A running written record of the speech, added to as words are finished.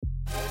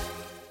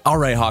All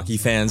right, hockey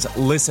fans,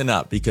 listen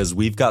up because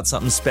we've got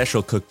something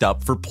special cooked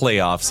up for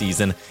playoff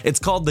season. It's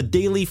called the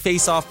Daily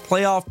Face-Off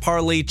Playoff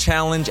Parlay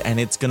Challenge, and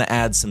it's going to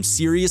add some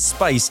serious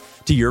spice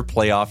to your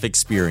playoff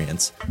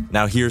experience.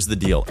 Now, here's the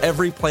deal.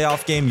 Every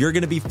playoff game, you're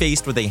going to be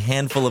faced with a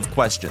handful of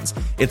questions.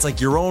 It's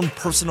like your own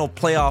personal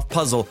playoff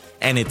puzzle,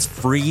 and it's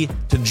free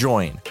to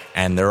join.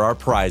 And there are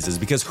prizes,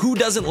 because who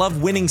doesn't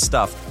love winning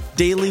stuff?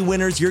 Daily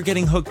winners, you're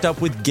getting hooked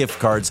up with gift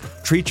cards.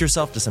 Treat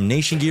yourself to some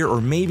Nation gear or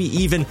maybe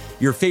even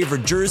your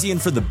favorite jersey.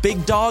 And for the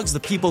big dogs, the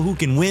people who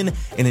can win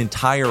an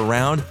entire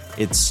round,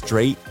 it's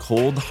straight,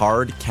 cold,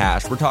 hard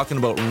cash. We're talking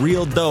about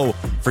real dough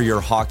for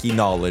your hockey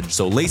knowledge.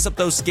 So lace up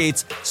those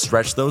skates,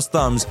 stretch those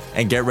thumbs,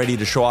 and get ready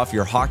to show off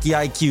your hockey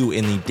IQ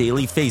in the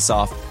Daily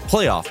Face-Off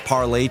Playoff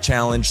Parlay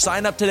Challenge.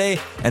 Sign up today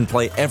and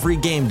play every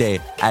game day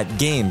at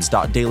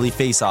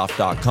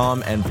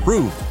games.dailyfaceoff.com and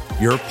prove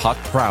your puck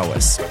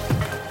prowess.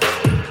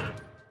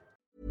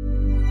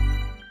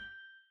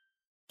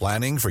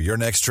 Planning for your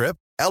next trip?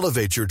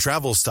 Elevate your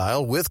travel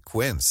style with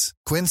Quince.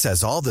 Quince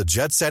has all the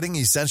jet-setting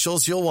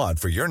essentials you'll want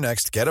for your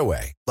next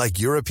getaway, like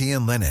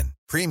European linen,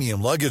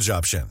 premium luggage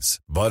options,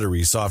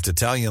 buttery soft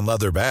Italian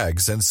leather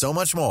bags, and so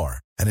much more.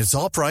 And it's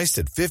all priced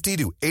at 50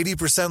 to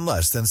 80%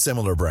 less than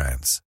similar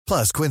brands.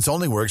 Plus, Quince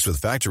only works with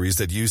factories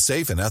that use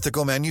safe and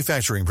ethical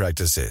manufacturing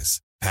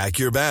practices. Pack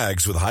your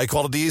bags with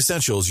high-quality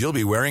essentials you'll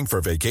be wearing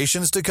for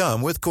vacations to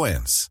come with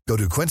Quince. Go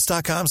to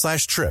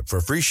quince.com/trip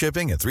for free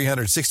shipping and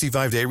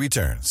 365-day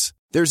returns.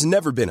 There's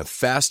never been a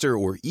faster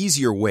or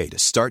easier way to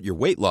start your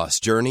weight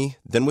loss journey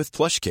than with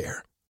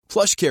PlushCare.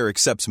 PlushCare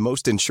accepts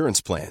most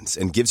insurance plans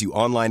and gives you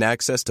online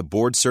access to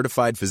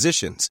board-certified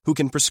physicians who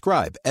can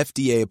prescribe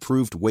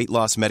FDA-approved weight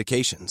loss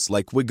medications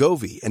like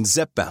Wegovy and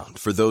Zepbound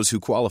for those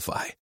who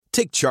qualify.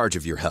 Take charge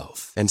of your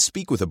health and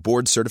speak with a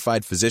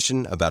board-certified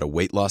physician about a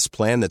weight loss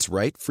plan that's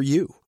right for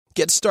you.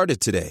 Get started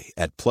today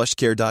at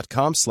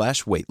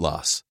plushcare.com/weight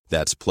loss.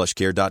 That's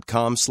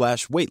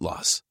plushcare.com/weight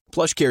loss.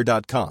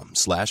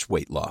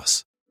 plushcare.com/weight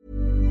loss.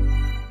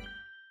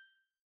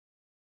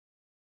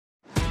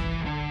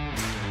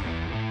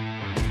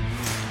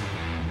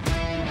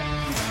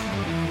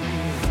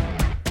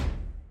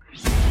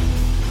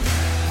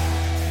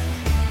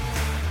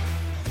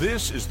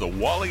 This is the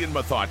Wally and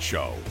Methot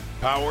Show,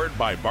 powered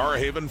by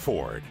Barrhaven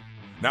Ford.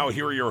 Now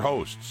here are your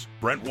hosts,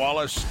 Brent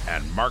Wallace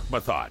and Mark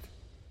Methot.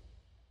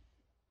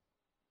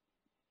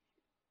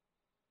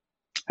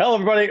 Hello,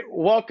 everybody.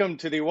 Welcome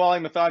to the Wally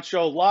Methot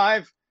Show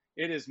live.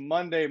 It is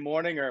Monday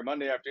morning or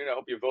Monday afternoon. I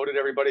hope you voted,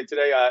 everybody,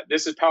 today.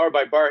 This is powered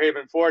by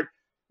Barrhaven Ford.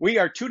 We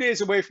are 2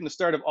 days away from the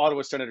start of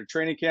Ottawa Senator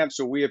training camp,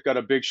 so we have got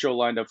a big show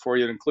lined up for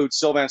you. It includes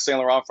Sylvain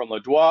St-Laurent from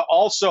Loudois,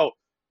 also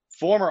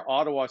former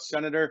Ottawa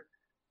Senator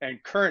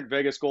and current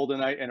Vegas Golden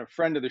Knight, and a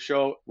friend of the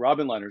show,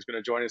 Robin Lehner, is going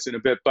to join us in a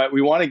bit. But we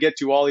want to get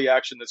to all the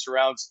action that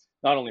surrounds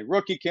not only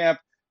rookie camp,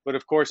 but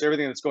of course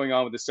everything that's going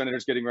on with the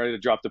Senators getting ready to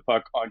drop the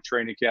puck on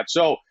training camp.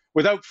 So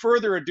without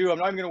further ado, I'm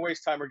not even going to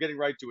waste time. We're getting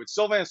right to it.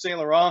 Sylvain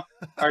St-Laurent,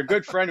 our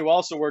good friend who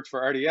also works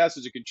for RDS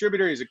as a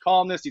contributor. He's a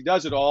columnist. He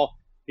does it all.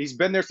 He's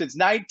been there since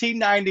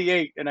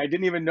 1998, and I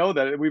didn't even know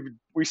that.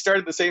 We started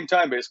at the same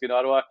time, basically, in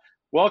Ottawa.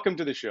 Welcome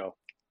to the show.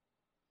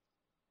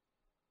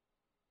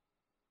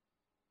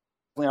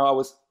 You know, I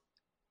was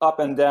up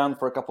and down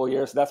for a couple of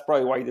years. That's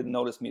probably why you didn't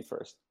notice me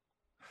first.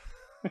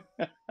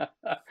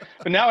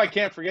 But now I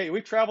can't forget you.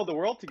 We've traveled the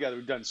world together.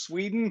 We've done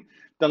Sweden,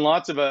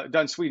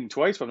 done Sweden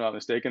twice, if I'm not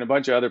mistaken, a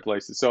bunch of other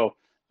places. So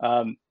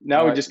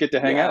now we just get to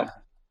hang out.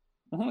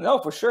 Mm-hmm. No,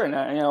 for sure. And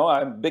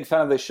I'm a big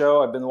fan of the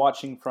show. I've been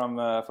watching from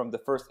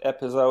the first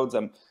episodes.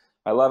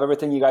 I love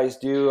everything you guys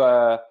do.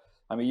 I'm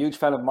a huge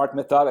fan of Mark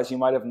Methot, as you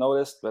might have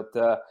noticed. But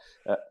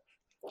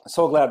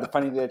so glad to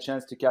finally get a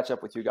chance to catch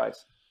up with you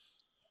guys.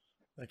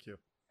 Thank you.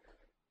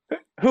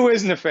 Who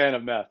isn't a fan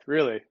of meth,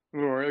 really?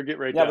 We'll get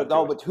right down to it.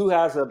 But who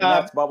has a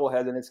meth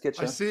bobblehead in its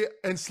kitchen? I see,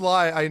 and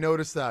Sly, I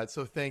noticed that,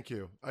 so thank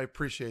you. I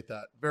appreciate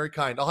that. Very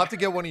kind. I'll have to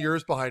get one of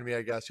yours behind me,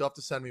 I guess. You'll have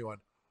to send me one.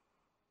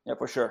 Yeah,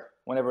 for sure.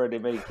 Whenever they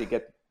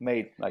get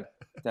made, like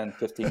 10,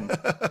 15,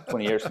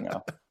 20 years from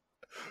now.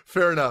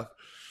 Fair enough.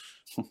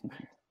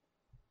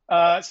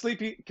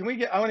 Sleepy,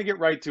 I want to get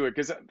right to it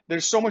because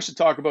there's so much to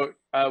talk about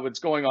what's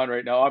going on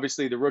right now.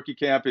 Obviously, the rookie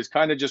camp is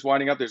kind of just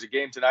winding up. There's a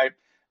game tonight.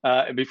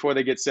 And before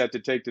they get set to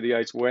take to the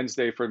ice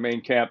Wednesday for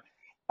main camp.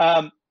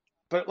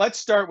 But let's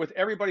start with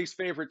everybody's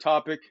favorite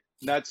topic,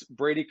 and that's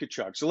Brady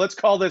Tkachuk. So let's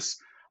call this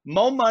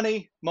Mo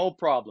Money, Mo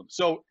Problem.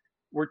 So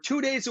we're 2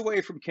 days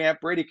away from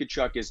camp. Brady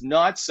Tkachuk is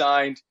not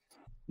signed.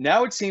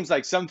 Now it seems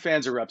like some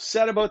fans are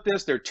upset about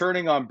this. They're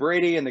turning on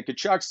Brady and the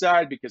Tkachuk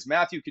side because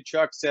Matthew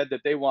Tkachuk said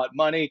that they want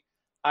money.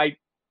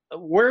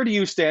 Where do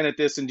you stand at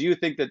this, and do you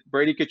think that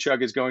Brady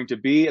Tkachuk is going to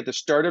be at the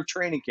start of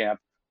training camp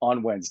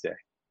on Wednesday?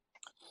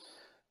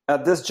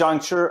 At this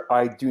juncture,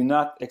 I do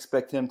not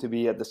expect him to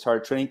be at the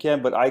start of training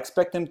camp, but I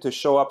expect him to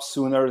show up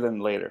sooner than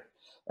later.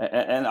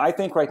 And I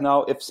think right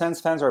now, if Sens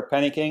fans are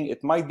panicking,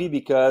 it might be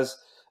because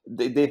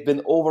they've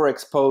been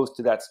overexposed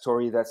to that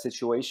story, that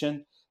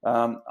situation.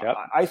 Yep.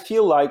 I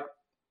feel like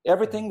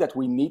everything that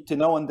we need to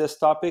know on this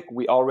topic,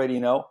 we already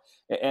know.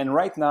 And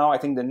right now, I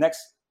think the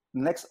next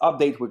next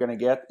update we're going to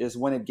get is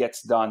when it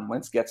gets done, when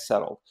it gets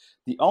settled.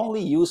 The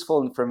only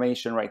useful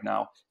information right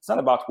now, it's not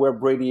about where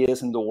Brady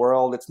is in the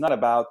world. It's not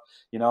about,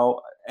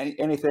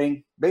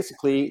 anything.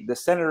 Basically, the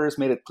Senators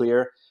made it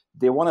clear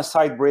they want to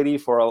cite Brady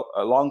for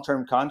a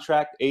long-term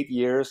contract, 8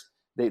 years.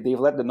 They've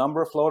let the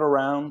number float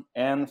around.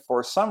 And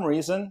for some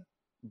reason,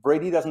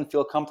 Brady doesn't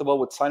feel comfortable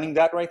with signing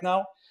that right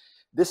now.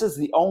 This is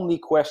the only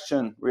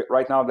question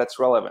right now that's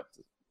relevant.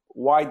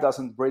 Why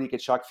doesn't Brady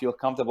Tkachuk feel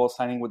comfortable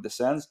signing with the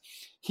Sens?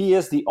 He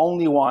is the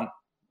only one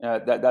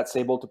that's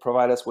able to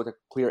provide us with a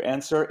clear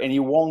answer, and he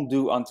won't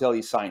do until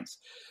he signs.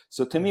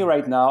 So to me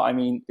right now,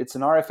 it's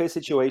an RFA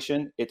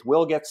situation. It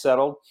will get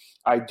settled.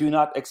 I do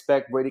not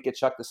expect Brady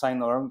Tkachuk to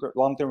sign a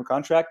long-term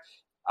contract.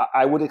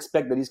 I would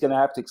expect that he's going to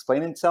have to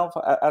explain himself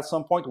at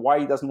some point why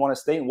he doesn't want to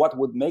stay and what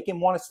would make him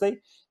want to stay.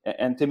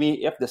 And to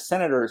me, if the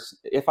Senators,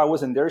 if I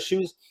was in their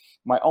shoes,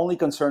 my only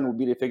concern would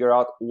be to figure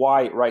out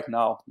why right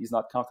now he's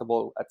not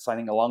comfortable at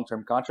signing a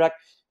long-term contract.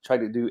 Try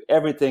to do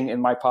everything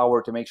in my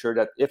power to make sure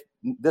that if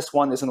this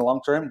one isn't a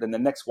long-term, then the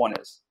next one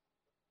is.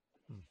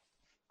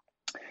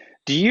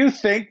 Do you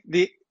think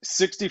the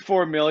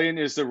 $64 million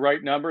is the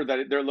right number,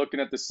 that they're looking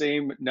at the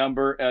same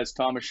number as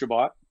Thomas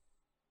Chabot?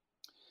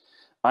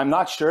 I'm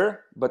not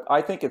sure, but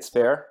I think it's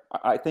fair.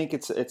 I think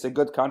it's a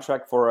good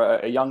contract for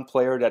a young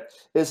player that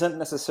isn't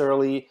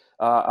necessarily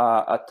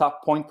a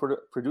top point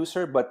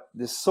producer, but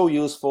is so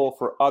useful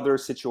for other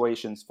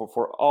situations,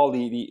 for all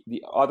the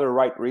other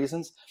right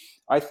reasons.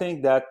 I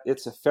think that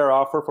it's a fair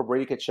offer for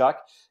Brady Tkachuk,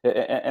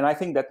 and I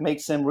think that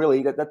makes him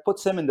really, that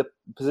puts him in the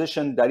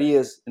position that he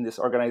is in this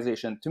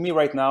organization. To me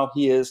right now,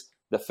 he is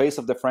the face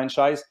of the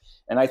franchise,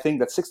 and I think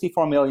that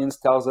 $64 million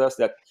tells us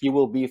that he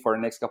will be for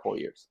the next couple of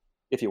years,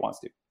 if he wants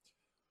to.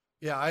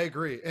 Yeah, I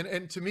agree.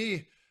 And to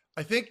me,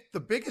 I think the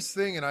biggest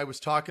thing, and I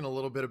was talking a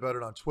little bit about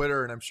it on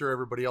Twitter, and I'm sure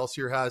everybody else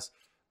here has,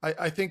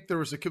 I think there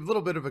was a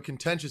little bit of a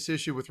contentious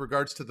issue with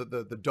regards to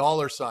the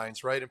dollar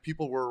signs, right? And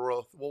people were,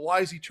 well, why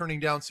is he turning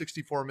down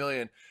 $64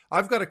 million?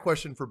 I've got a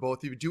question for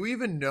both of you. Do we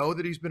even know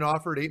that he's been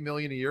offered $8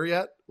 million a year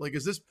yet? Like,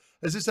 has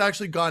this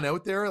actually gone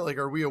out there? Like,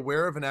 are we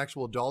aware of an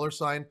actual dollar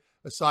sign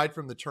aside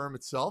from the term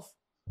itself?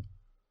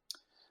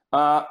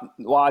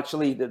 Well,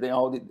 actually,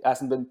 it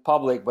hasn't been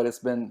public, but it's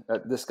been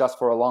discussed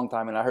for a long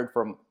time, and I heard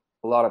from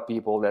a lot of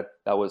people that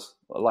was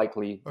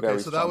likely. Okay,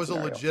 so that was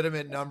scenario. A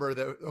legitimate number.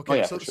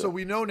 So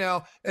we know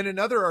now. And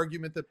another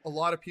argument that a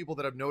lot of people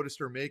that I've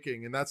noticed are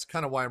making, and that's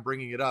kind of why I'm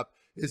bringing it up,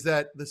 is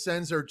that the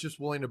Sens are just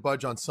willing to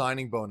budge on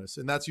signing bonus,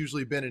 and that's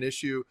usually been an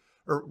issue,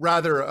 or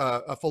rather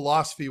a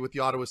philosophy with the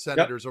Ottawa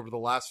Senators over the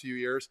last few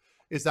years.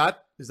 Is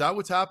that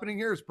what's happening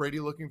here? Is Brady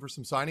looking for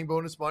some signing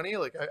bonus money?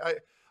 Like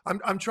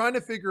I'm trying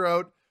to figure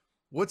out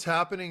what's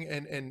happening,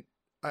 and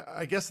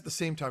I guess at the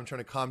same time trying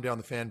to calm down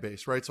the fan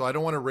base, right? So I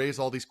don't want to raise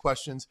all these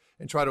questions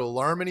and try to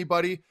alarm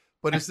anybody,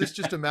 but is this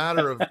just a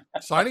matter of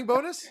signing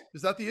bonus?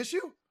 Is that the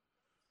issue?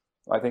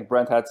 I think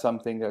Brent had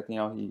something that,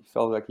 he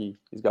felt like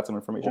he's got some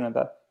information on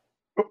that.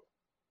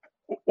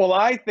 Well,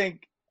 I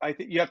think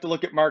you have to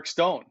look at Mark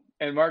Stone,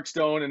 and Mark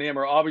Stone and him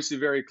are obviously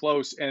very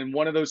close. And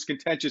one of those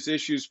contentious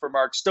issues for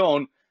Mark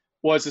Stone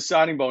was the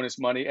signing bonus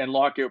money and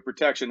lockout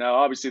protection. Now,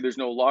 obviously there's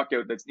no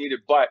lockout that's needed,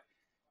 but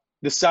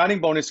the signing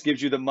bonus gives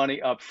you the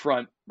money up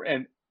front.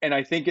 And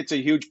I think it's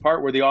a huge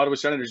part where the Ottawa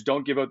Senators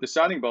don't give out the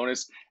signing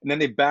bonus, and then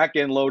they back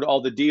end load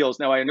all the deals.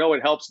 Now, I know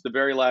it helps at the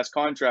very last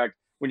contract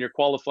when you're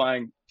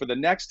qualifying for the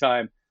next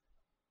time,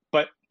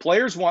 but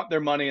players want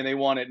their money and they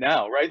want it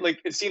now, right? Like,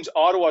 it seems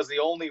Ottawa's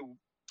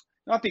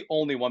not the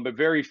only one, but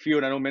very few,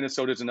 and I know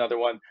Minnesota's another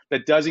one,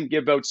 that doesn't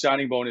give out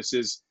signing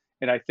bonuses.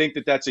 And I think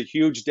that that's a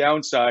huge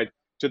downside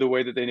to the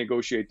way that they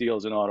negotiate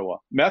deals in Ottawa.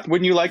 Meth,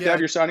 wouldn't you like to have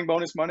your signing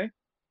bonus money?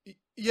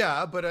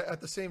 Yeah, but at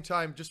the same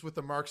time, just with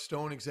the Mark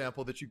Stone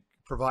example that you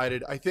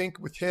provided, I think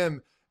with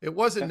him, it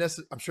wasn't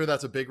necessary. I'm sure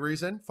that's a big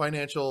reason.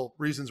 Financial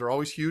reasons are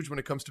always huge when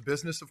it comes to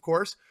business, of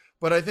course.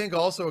 But I think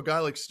also a guy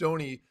like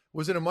Stoney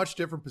was in a much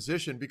different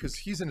position because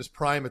he's in his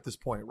prime at this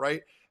point,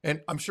 right?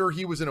 And I'm sure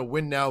he was in a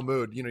win now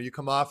mood. You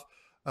come off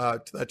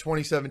to that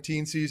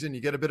 2017 season,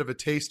 you get a bit of a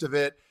taste of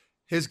it.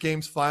 His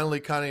game's finally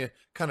kind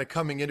of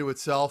coming into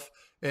itself.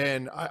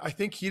 And I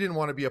think he didn't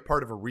want to be a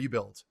part of a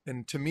rebuild.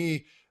 And to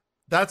me,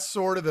 that's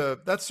sort of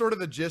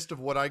the gist of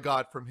what I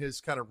got from his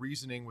kind of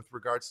reasoning with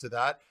regards to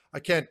that. I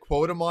can't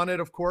quote him on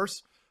it, of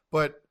course,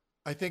 but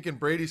I think in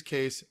Brady's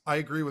case, I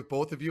agree with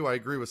both of you. I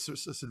agree with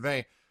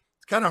Sylvain.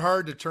 It's kind of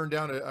hard to turn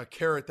down a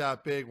carrot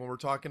that big when we're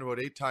talking about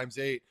 8 times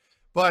 8,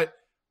 but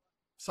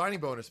signing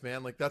bonus,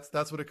 man, like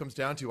that's what it comes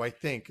down to, I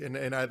think. And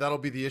that'll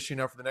be the issue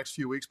now for the next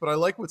few weeks. But I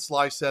like what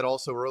Sly said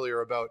also earlier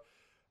about,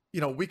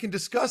 we can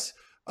discuss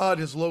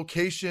his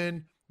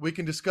location, we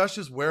can discuss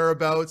his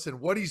whereabouts and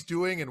what he's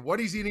doing and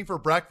what he's eating for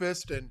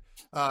breakfast and,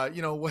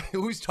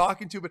 who he's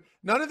talking to. But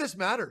none of this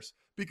matters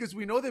because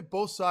we know that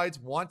both sides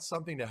want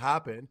something to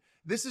happen.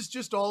 This is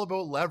just all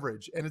about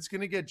leverage, and it's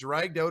going to get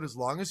dragged out as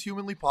long as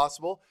humanly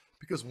possible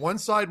because one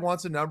side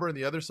wants a number and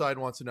the other side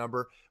wants a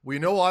number. We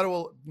know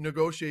Ottawa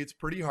negotiates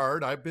pretty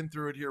hard. I've been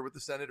through it here with the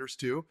Senators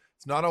too.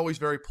 It's not always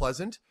very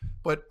pleasant,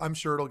 but I'm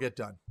sure it'll get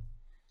done.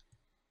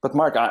 But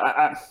Mark,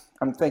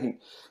 I'm thinking,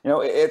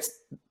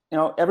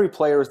 every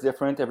player is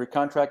different. Every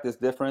contract is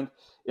different.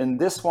 In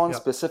this one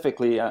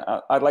specifically,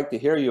 I'd like to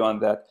hear you on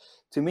that.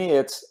 To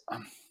me,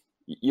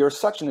 you're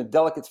such in a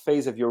delicate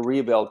phase of your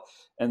rebuild,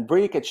 and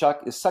Brady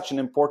Tkachuk is such an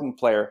important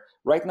player.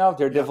 Right now,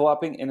 they're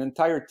developing an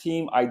entire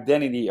team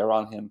identity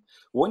around him.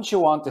 Wouldn't you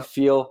want to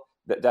feel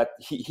that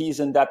he's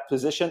in that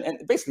position?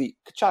 And basically,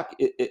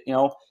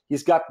 Tkachuk,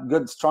 he's got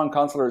good, strong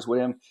counselors with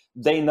him.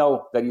 They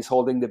know that he's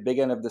holding the big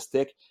end of the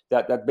stick,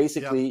 that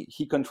basically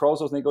he controls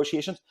those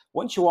negotiations.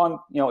 Wouldn't you want,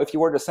 if you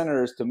were the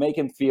Senators, to make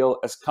him feel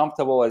as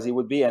comfortable as he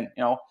would be? And,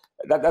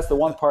 that's the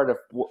one part of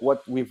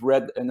what we've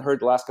read and heard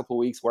the last couple of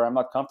weeks where I'm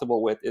not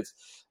comfortable with. It's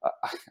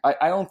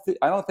I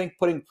don't think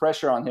putting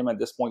pressure on him at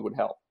this point would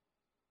help.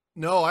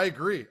 No, I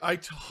agree. I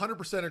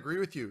 100% agree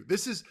with you.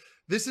 This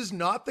is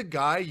not the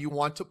guy you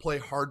want to play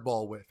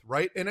hardball with,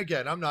 right? And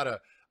again, I'm not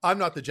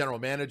the general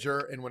manager.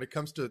 And when it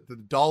comes to the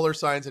dollar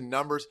signs and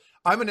numbers,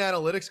 I'm an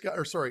analytics guy,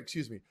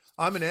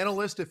 I'm an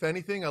analyst. If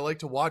anything, I like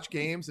to watch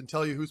games and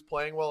tell you who's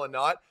playing well and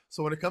not.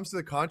 So when it comes to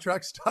the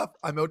contract stuff,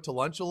 I'm out to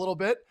lunch a little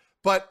bit,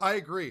 but I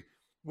agree.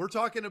 We're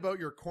talking about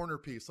your corner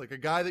piece, like a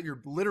guy that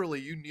you're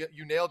literally,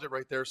 you nailed it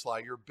right there, Sly.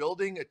 You're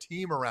building a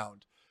team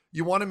around.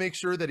 You want to make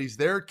sure that he's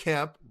there at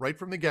camp right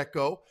from the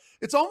get-go.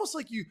 It's almost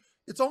like you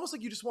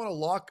just want to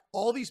lock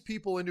all these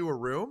people into a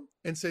room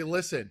and say,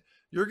 listen,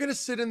 you're going to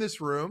sit in this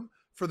room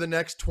for the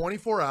next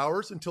 24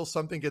 hours until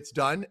something gets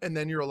done, and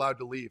then you're allowed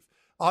to leave.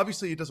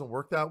 Obviously, it doesn't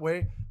work that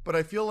way, but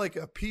I feel like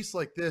a piece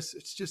like this,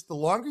 it's just the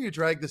longer you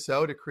drag this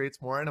out, it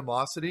creates more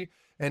animosity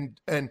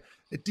and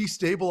it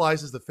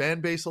destabilizes the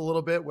fan base a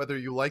little bit, whether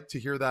you like to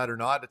hear that or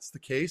not. It's the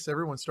case.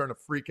 Everyone's starting to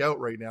freak out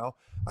right now.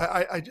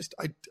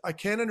 I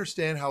can't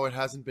understand how it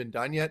hasn't been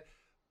done yet,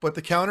 but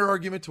the counter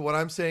argument to what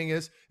I'm saying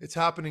is it's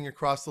happening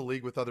across the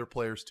league with other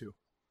players too.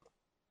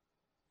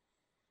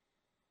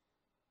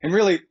 And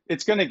really,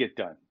 it's going to get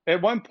done.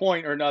 At one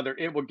point or another,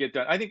 it will get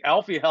done. I think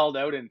Alfie held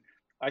out, and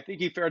I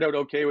think he fared out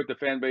okay with the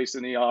fan base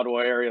in the Ottawa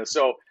area.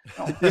 So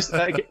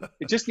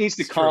it just needs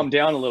to calm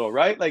down a little,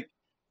 right?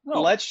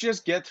 Let's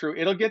just get through.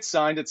 It'll get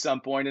signed at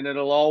some point, and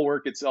it'll all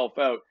work itself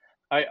out.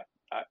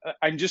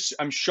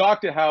 I'm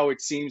shocked at how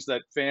it seems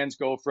that fans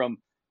go from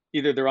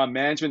either they're on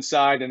management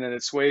side and then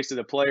it sways to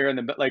the player, and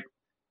then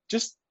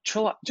just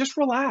chill out, just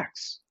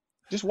relax,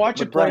 just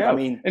watch it play out.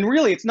 And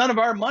really, it's none of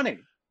our money.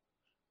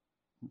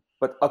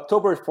 But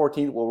October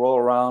 14th will roll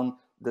around.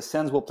 The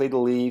Sens will play the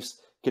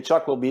Leafs.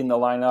 Tkachuk will be in the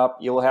lineup.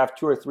 You'll have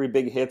 2 or 3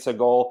 big hits, a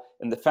goal,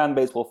 and the fan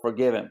base will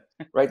forgive him.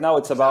 Right now,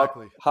 it's about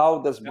how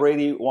does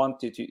Brady want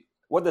to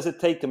what does it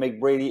take to make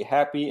Brady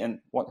happy and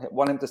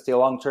want him to stay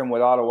long-term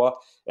with Ottawa?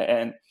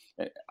 And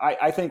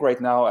I think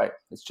right now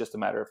it's just a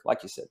matter of,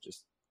 like you said,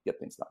 just get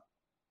things done.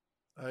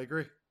 I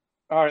agree.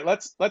 All right,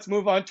 let's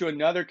move on to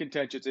another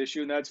contentious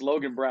issue, and that's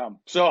Logan Brown.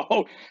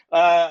 So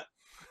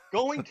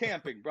going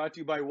camping, brought to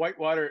you by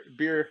Whitewater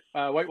Beer,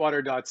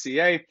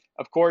 whitewater.ca,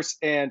 of course,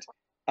 and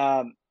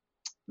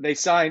they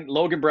signed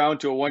Logan Brown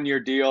to a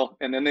 1-year deal,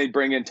 and then they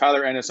bring in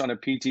Tyler Ennis on a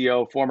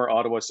PTO, former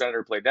Ottawa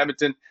Senator, played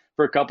Edmonton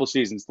for a couple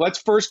seasons. Let's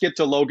first get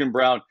to Logan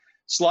Brown.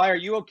 Sly, are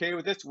you okay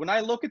with this? When I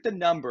look at the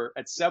number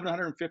at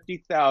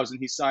 $750,000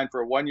 he signed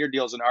for a 1-year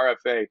deal as an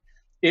RFA,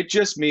 it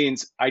just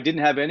means I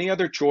didn't have any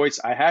other choice.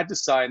 I had to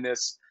sign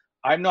this.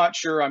 I'm not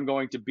sure I'm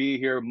going to be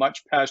here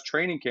much past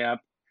training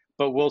camp,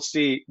 but we'll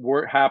see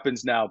what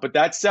happens now. But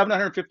that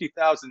 $750,000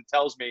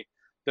 tells me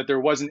that there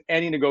wasn't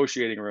any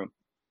negotiating room.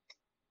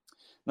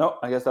 No,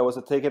 I guess that was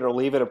a take it or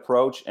leave it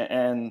approach.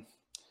 And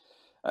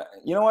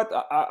you know what?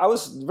 I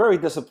was very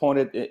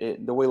disappointed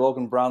in the way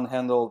Logan Brown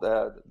handled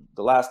the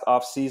last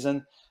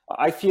offseason.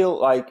 I feel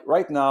like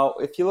right now,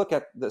 if you look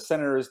at the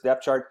Senators'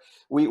 depth chart,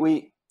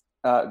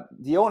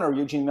 the owner,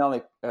 Eugene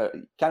Melnyk,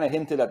 kind of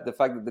hinted at the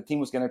fact that the team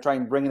was going to try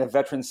and bring in a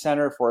veteran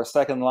center for a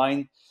second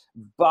line.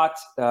 But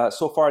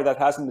so far, that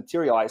hasn't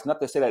materialized. Not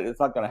to say that it's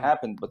not going to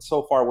happen, but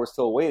so far, we're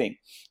still waiting.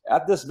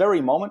 At this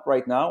very moment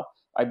right now,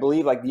 I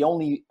believe the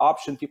only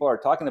option people are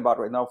talking about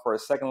right now for a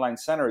second line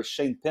center is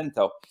Shane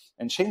Pinto.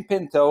 And Shane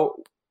Pinto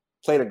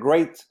played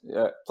great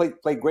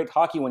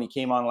hockey when he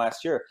came on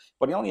last year,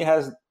 but he only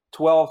has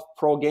 12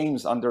 pro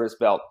games under his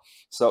belt.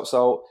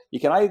 So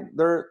you can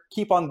either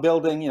keep on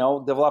building,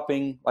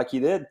 developing like he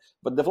did,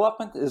 but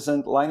development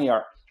isn't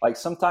linear.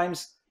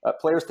 Sometimes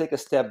players take a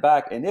step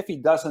back, and if he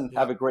doesn't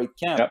have a great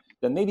camp,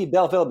 then maybe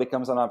Belleville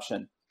becomes an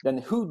option. Then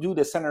who do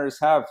the Senators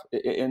have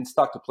in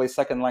stock to play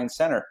second line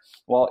center?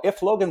 Well,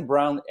 if Logan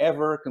Brown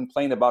ever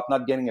complained about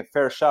not getting a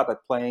fair shot at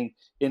playing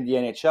in the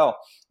NHL,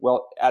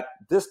 well, at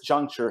this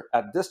juncture,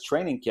 at this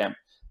training camp,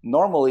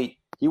 normally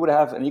he would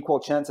have an equal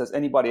chance as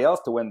anybody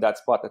else to win that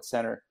spot at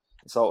center.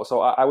 So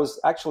I was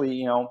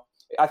actually,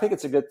 I think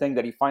it's a good thing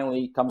that he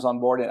finally comes on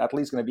board and at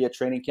least going to be at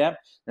training camp.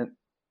 And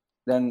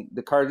then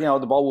the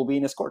ball will be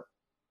in his court.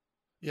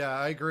 Yeah,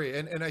 I agree.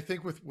 And I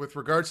think with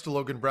regards to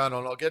Logan Brown,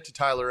 and I'll get to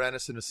Tyler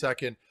Ennis in a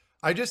second,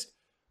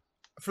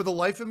 for the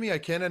life of me, I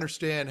can't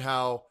understand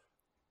how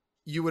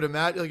you would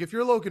imagine, if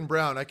you're Logan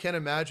Brown, I can't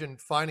imagine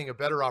finding a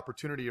better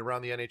opportunity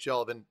around the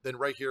NHL than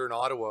right here in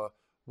Ottawa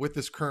with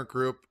this current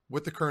group,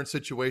 with the current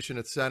situation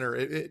at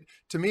center.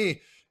 To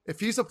me, if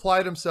he's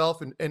applied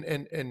himself and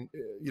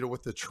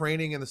with the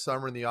training in the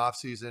summer and the off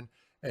season,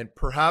 and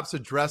perhaps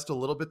addressed a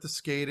little bit the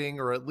skating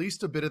or at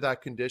least a bit of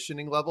that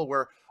conditioning level,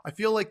 where I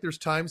feel like there's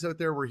times out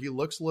there where he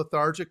looks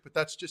lethargic, but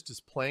that's just his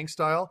playing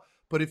style.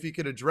 But if he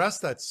could address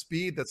that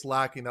speed that's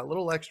lacking, that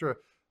little extra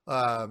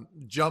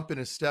jump in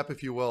his step,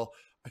 if you will,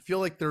 I feel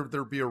like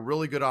there'd be a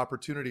really good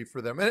opportunity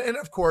for them. And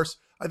of course,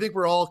 I think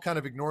we're all kind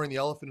of ignoring the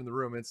elephant in the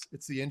room.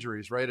 It's the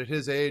injuries, right? At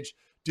his age,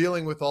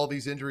 dealing with all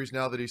these injuries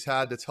now that he's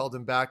had that's held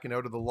him back and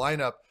out of the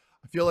lineup,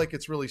 I feel like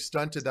it's really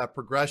stunted that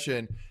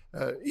progression,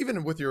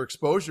 even with your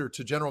exposure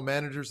to general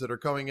managers that are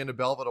coming into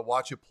Belleville to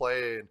watch you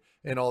play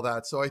and all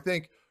that. So I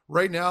think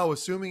right now,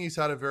 assuming he's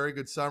had a very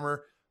good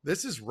summer,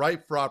 this is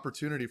ripe for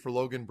opportunity for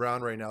Logan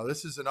Brown right now.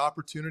 This is an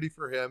opportunity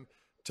for him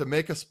to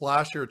make a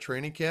splash here at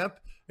training camp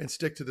and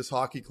stick to this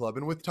hockey club.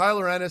 And with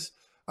Tyler Ennis,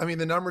 I mean,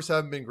 the numbers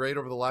haven't been great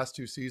over the last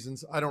 2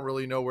 seasons. I don't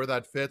really know where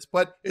that fits,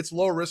 but it's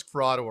low risk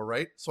for Ottawa,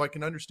 right? So I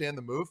can understand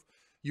the move.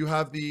 You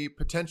have the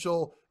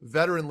potential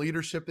veteran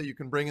leadership that you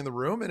can bring in the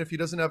room. And if he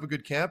doesn't have a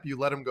good camp, you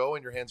let him go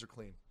and your hands are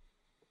clean.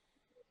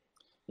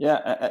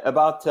 Yeah,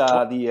 about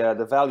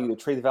the value, the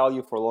trade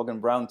value for Logan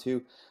Brown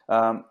too.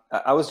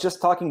 I was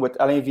just talking with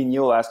Alain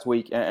Vigneault last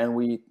week, and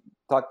we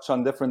touched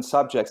on different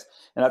subjects.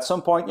 And at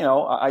some point,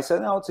 I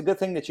said, no, it's a good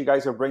thing that you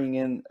guys are bringing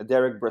in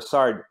Derek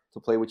Brassard to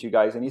play with you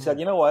guys. And he said,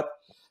 you know what?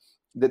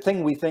 The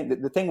thing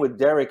with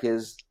Derek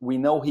is we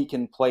know he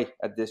can play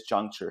at this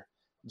juncture.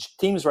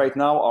 Teams right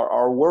now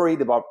are worried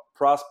about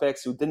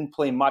prospects who didn't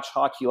play much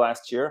hockey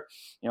last year,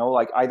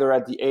 like either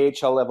at the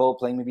AHL level,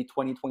 playing maybe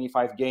 20,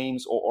 25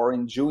 games, or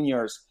in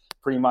juniors,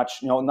 pretty much,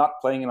 not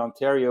playing in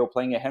Ontario,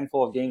 playing a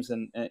handful of games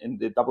in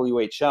the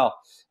WHL.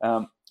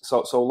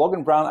 So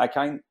Logan Brown, I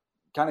kind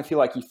of feel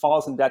like he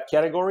falls in that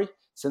category.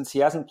 Since he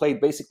hasn't played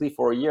basically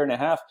for a year and a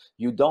half,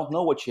 you don't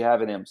know what you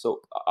have in him.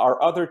 So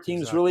are other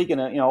teams really going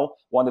to,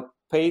 want to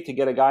pay to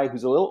get a guy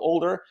who's a little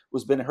older,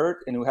 who's been hurt,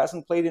 and who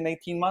hasn't played in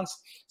 18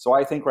 months? So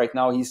I think right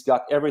now he's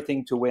got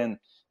everything to win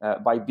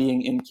by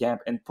being in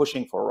camp and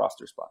pushing for a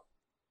roster spot.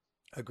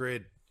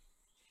 Agreed.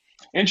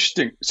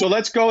 Interesting. So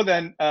let's go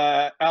then,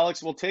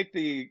 Alex. We'll take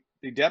the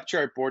depth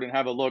chart board and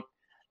have a look.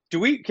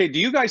 Do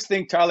you guys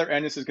think Tyler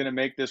Ennis is going to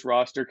make this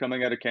roster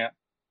coming out of camp?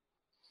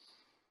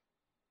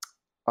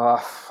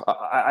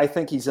 I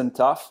think he's in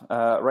tough.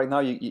 Right now,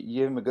 you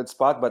give him a good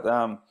spot, but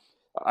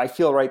I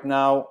feel right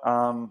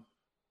now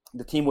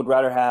the team would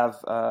rather have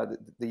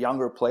the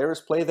younger players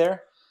play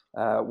there,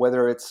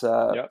 whether it's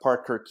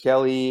Parker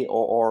Kelly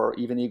or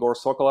even Igor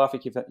Sokolov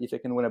if he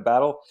can win a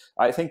battle.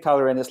 I think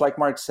Tyler Ennis, like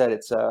Mark said,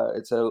 it's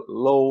a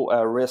low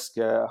risk,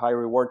 high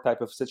reward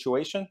type of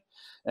situation,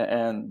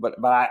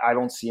 but I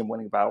don't see him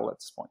winning a battle at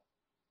this point.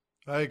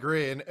 I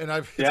agree, and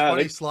it's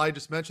funny. Sly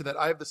just mentioned that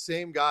I have the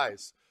same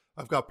guys.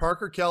 I've got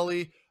Parker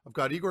Kelly, I've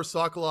got Igor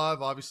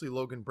Sokolov, obviously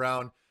Logan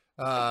Brown.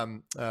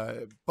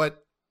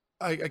 But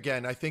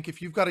I think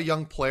if you've got a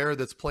young player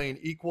that's playing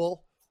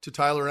equal to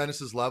Tyler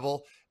Ennis's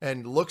level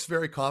and looks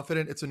very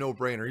confident, it's a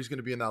no-brainer. He's going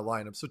to be in that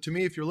lineup. So to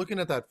me, if you're looking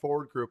at that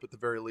forward group at the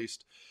very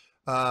least,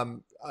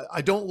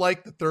 I don't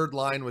like the third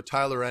line with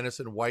Tyler Ennis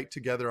and White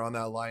together on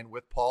that line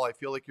with Paul. I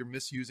feel like you're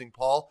misusing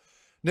Paul.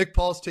 Nick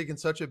Paul's taken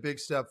such a big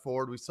step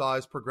forward. We saw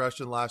his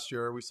progression last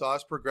year. We saw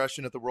his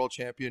progression at the World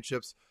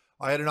Championships.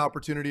 I had an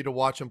opportunity to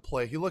watch him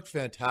play. He looked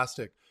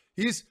fantastic.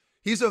 He's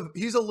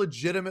a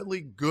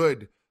legitimately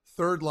good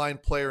third line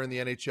player in the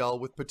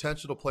NHL with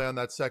potential to play on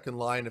that second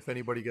line if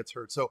anybody gets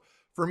hurt. So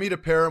for me to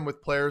pair him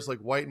with players like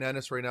White and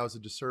Ennis right now is a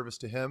disservice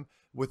to him,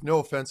 with no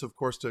offense, of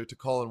course, to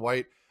Colin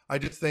White. I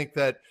just think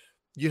that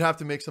you'd have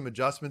to make some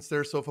adjustments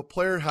there. So if a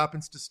player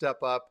happens to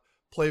step up,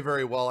 play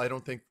very well, I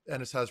don't think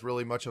Ennis has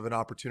really much of an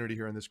opportunity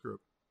here in this group.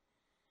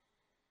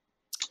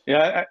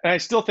 Yeah, I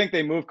still think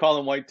they move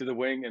Colin White to the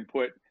wing and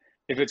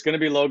if it's going to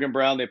be Logan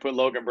Brown, they put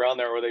Logan Brown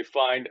there, or they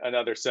find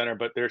another center.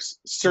 But they're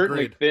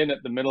certainly thin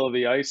at the middle of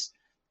the ice.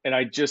 And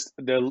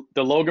the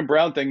Logan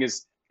Brown thing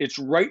it's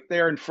right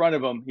there in front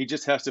of him. He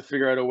just has to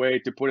figure out a way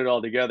to put it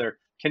all together.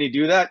 Can he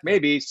do that?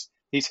 Maybe.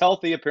 He's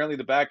healthy. Apparently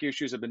the back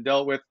issues have been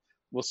dealt with.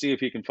 We'll see if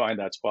he can find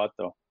that spot,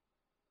 though.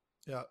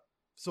 Yeah.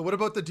 So what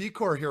about the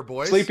decor here,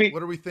 boys? Sleepy.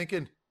 What are we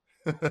thinking?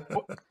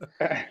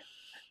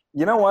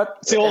 You know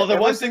what? So the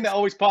one thing that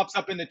always pops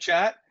up in the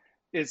chat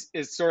is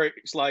Eric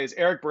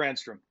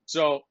Brandstrom.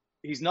 So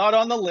he's not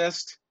on the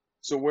list.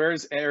 So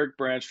where's Eric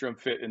Brandstrom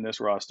fit in this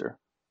roster?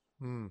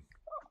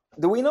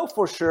 Do we know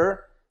for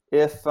sure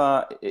if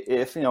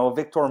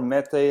Victor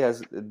Methot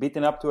has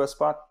beaten up to a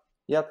spot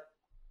yet?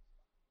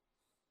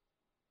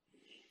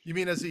 You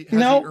mean has he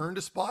earned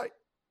a spot?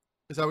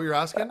 Is that what you're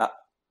asking?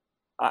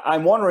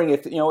 I'm wondering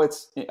if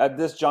it's at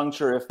this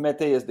juncture if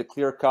Methot is the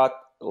clear-cut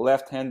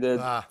left-handed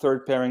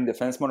third pairing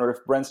defenseman, or if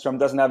Brandstrom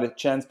doesn't have a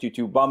chance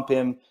to bump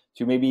him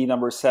to maybe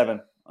number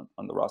 7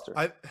 on the roster.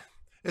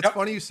 It's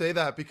funny you say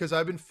that, because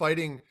I've been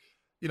fighting,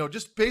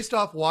 just based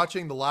off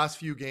watching the last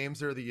few games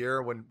there of the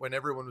year when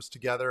everyone was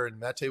together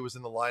and Methot was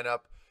in the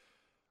lineup.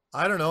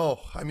 I don't know.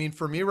 I mean,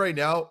 for me right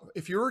now,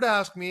 if you were to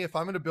ask me if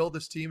I'm going to build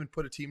this team and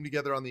put a team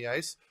together on the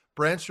ice,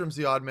 Brandstrom's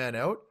the odd man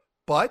out,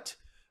 but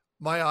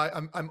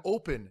I'm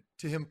open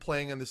to him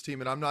playing on this team,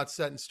 and I'm not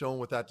set in stone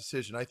with that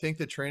decision. I think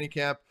that training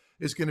camp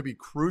is going to be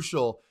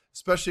crucial,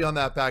 especially on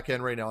that back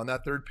end right now, on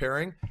that third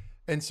pairing.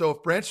 And so if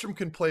Brandstrom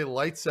can play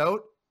lights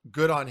out,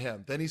 good on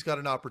him. Then he's got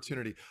an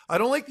opportunity. I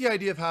don't like the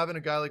idea of having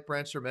a guy like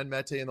Brandstrom and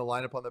Methot in the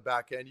lineup on the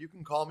back end. You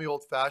can call me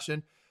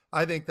old-fashioned.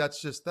 I think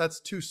that's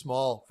too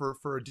small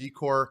for a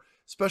decor,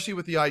 especially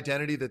with the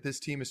identity that this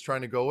team is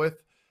trying to go with,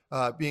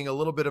 being a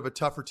little bit of a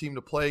tougher team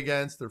to play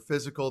against. They're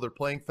physical. They're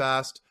playing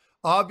fast.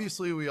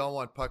 Obviously, we all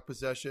want puck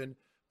possession,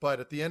 but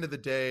at the end of the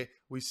day,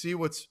 we see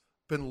what's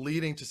been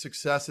leading to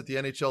success at the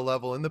NHL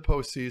level in the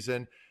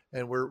postseason,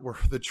 and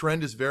the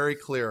trend is very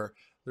clear.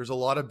 There's a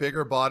lot of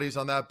bigger bodies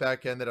on that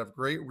back end that have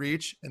great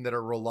reach and that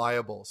are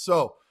reliable.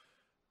 So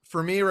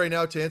for me right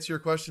now, to answer your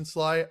question,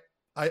 Sly,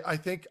 I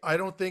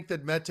don't think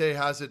that Methot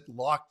has it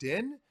locked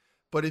in,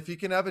 but if he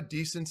can have a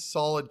decent,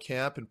 solid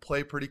camp and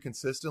play pretty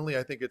consistently,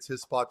 I think it's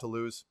his spot to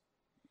lose.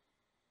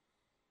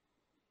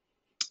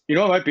 You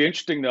know what might be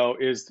interesting, though,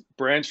 is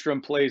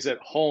Brandstrom plays at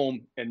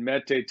home and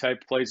Methot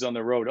type plays on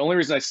the road. The only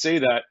reason I say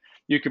that,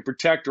 you can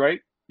protect, right,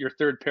 your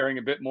third pairing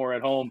a bit more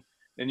at home,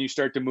 and you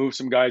start to move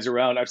some guys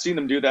around. I've seen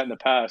them do that in the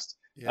past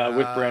with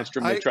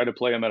Brandstrom. They try to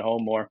play them at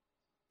home more.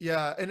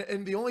 Yeah,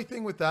 and the only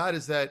thing with that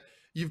is that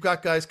you've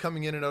got guys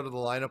coming in and out of the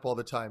lineup all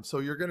the time. So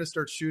you're going to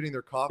start shooting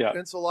their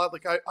confidence a lot.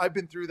 Like I've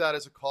been through that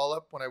as a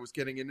call-up when I was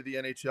getting into the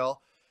NHL.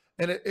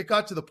 And it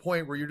got to the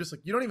point where you're just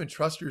like, you don't even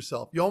trust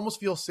yourself. You almost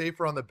feel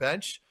safer on the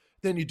bench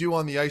than you do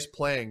on the ice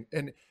playing.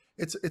 And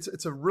it's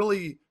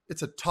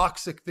a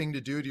toxic thing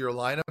to do to your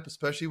lineup,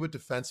 especially with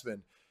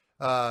defensemen.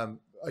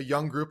 A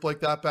young group like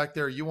that back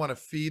there, you want to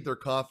feed their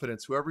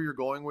confidence. Whoever you're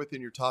going with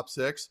in your top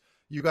six,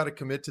 you got to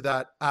commit to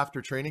that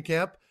after training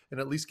camp and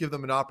at least give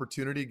them an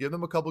opportunity, give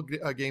them a couple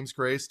games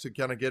grace to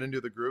kind of get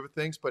into the groove of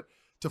things. But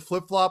to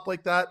flip-flop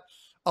like that,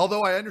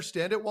 although I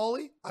understand it,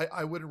 Wally,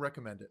 I wouldn't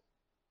recommend it.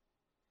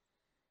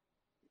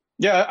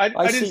 Yeah,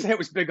 I didn't say it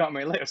was big on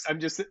my list.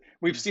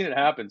 We've seen it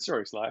happen.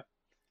 Sorry, Sly.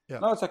 Yeah.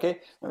 No, it's okay.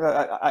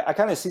 I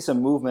kind of see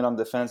some movement on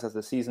defense as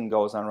the season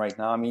goes on right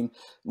now. I mean,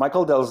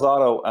 Michael Del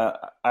Zotto,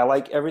 I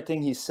like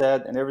everything he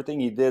said and everything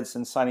he did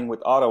since signing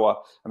with Ottawa.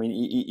 I mean,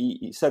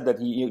 he said that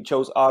he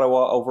chose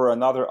Ottawa over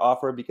another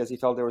offer because he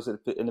felt there was an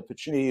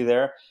opportunity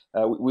there.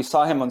 We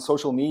saw him on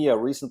social media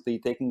recently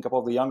taking a couple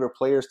of the younger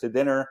players to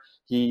dinner.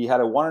 He had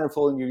a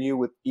wonderful interview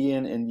with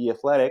Ian in The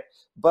Athletic.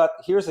 But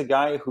here's a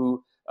guy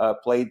who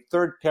played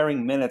third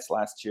pairing minutes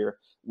last year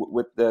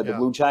with the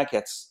Blue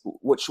Jackets,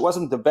 which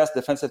wasn't the best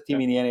defensive team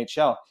in the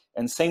NHL.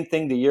 And same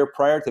thing the year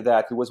prior to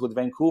that, he was with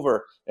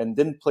Vancouver and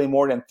didn't play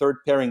more than third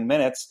pairing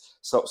minutes.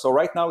 So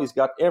right now he's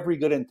got every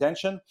good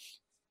intention.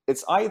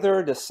 It's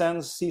either the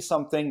Sens see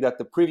something that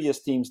the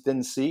previous teams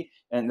didn't see,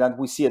 and that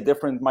we see a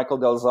different Michael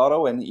Del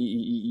Zotto, and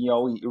he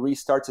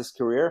restarts his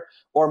career,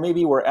 or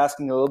maybe we're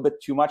asking a little bit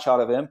too much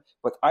out of him.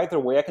 But either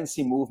way, I can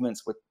see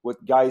movements with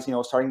guys,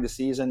 starting the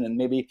season and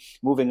maybe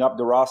moving up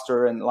the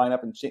roster and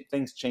lineup and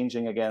things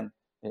changing again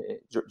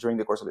during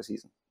the course of the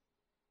season.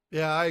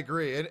 Yeah, I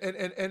agree. And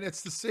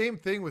it's the same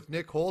thing with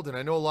Nick Holden.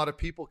 I know a lot of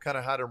people kind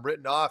of had him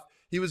written off.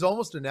 He was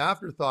almost an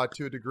afterthought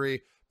to a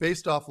degree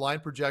based off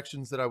line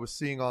projections that I was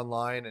seeing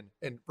online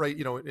and right,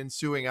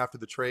 ensuing after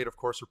the trade, of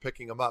course, we're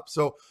picking him up.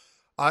 So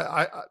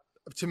I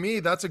to me,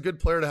 that's a good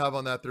player to have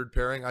on that third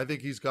pairing. I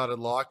think he's got it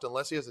locked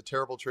unless he has a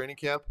terrible training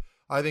camp.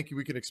 I think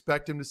we can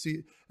expect him to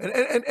see,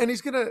 and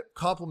he's going to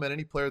complement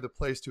any player that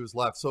plays to his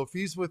left. So if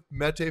he's with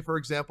Methot, for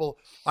example,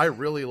 I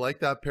really like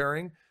that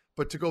pairing.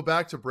 But to go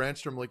back to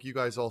Brandstrom, like you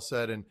guys all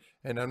said, and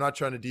I'm not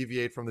trying to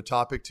deviate from the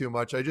topic too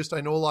much.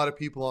 I know a lot of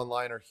people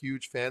online are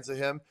huge fans of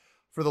him.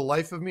 For the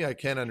life of me, I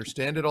can't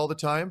understand it all the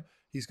time.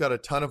 He's got a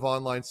ton of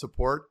online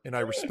support, and I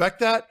respect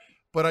that,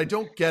 but I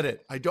don't get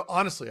it.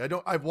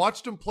 I've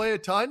watched him play a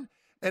ton.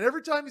 And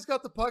every time he's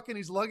got the puck and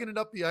he's lugging it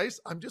up the ice,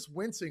 I'm just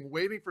wincing,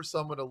 waiting for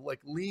someone to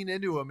lean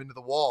into him, into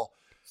the wall.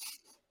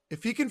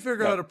 If he can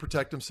figure out how to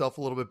protect himself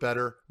a little bit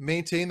better,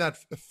 maintain that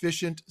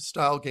efficient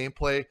style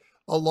gameplay,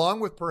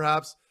 along with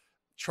perhaps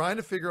trying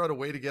to figure out a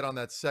way to get on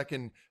that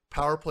second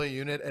power play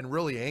unit and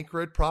really anchor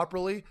it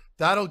properly,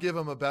 that'll give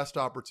him a best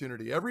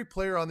opportunity. Every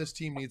player on this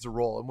team needs a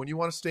role. And when you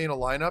want to stay in a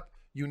lineup,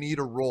 you need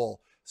a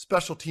role,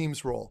 special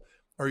teams role.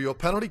 Are you a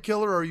penalty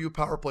killer or are you a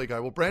power play guy?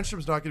 Well,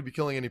 Brandstrom's not going to be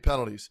killing any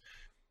penalties.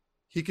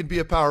 He can be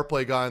a power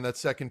play guy in that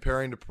second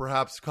pairing to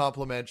perhaps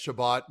complement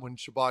Shabbat when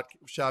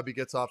Shabby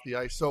gets off the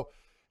ice. So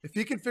if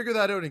he can figure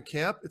that out in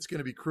camp, it's going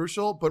to be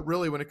crucial. But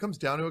really, when it comes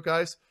down to it,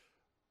 guys,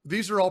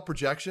 these are all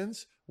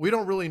projections. We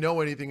don't really know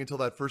anything until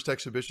that first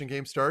exhibition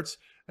game starts.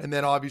 And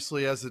then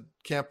obviously as the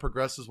camp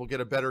progresses, we'll get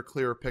a better,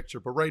 clearer picture.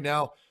 But right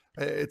now,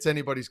 it's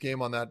anybody's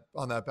game on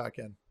that back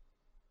end.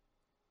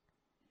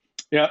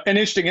 Yeah, and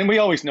interesting. And we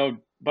always know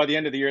by the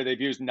end of the year,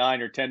 they've used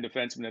 9 or 10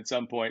 defensemen at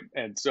some point.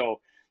 And so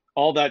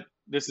all that,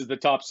 this is the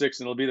top 6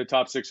 and it'll be the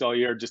top 6 all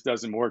year, just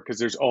doesn't work because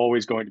there's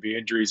always going to be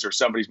injuries or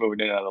somebody's moving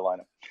in and out of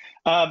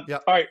the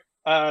lineup. All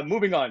right,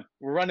 moving on.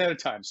 We're running out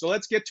of time. So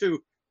let's get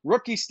to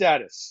rookie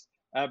status.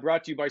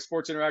 brought to you by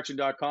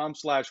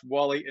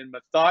sportsinteraction.com/Wally and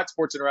Methot.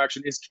 Sports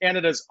Interaction is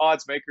Canada's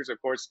odds makers.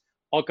 Of course,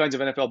 all kinds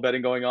of NFL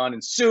betting going on,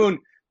 and soon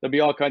there'll be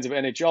all kinds of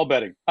NHL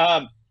betting.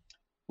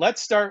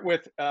 Let's start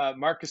with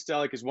Mark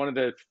Kostelic is one of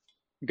the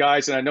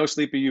guys, and I know,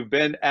 Sleepy, you've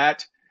been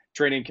at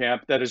training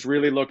camp that has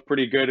really looked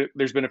pretty good.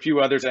 There's been a few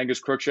others, Angus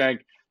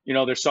Crookshank,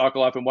 there's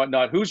Sokolov and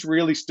whatnot. Who's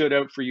really stood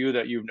out for you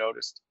that you've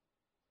noticed?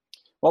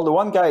 Well, the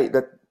one guy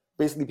that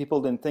basically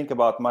people didn't think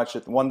about much.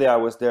 One day I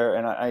was there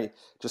and I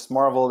just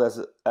marveled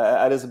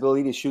at his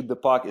ability to shoot the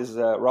puck is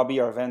Robbie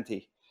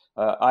Arventi.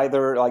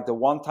 Either like the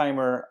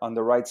one-timer on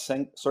the right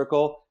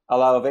circle, a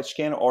la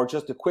Ovechkin, or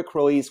just a quick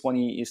release when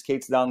he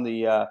skates down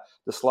the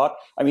slot.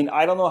 I mean,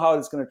 I don't know how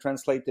it's going to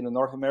translate in the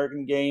North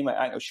American game.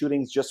 I know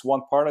shooting is just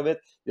one part of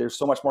it. There's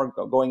so much more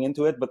going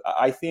into it. But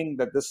I think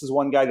that this is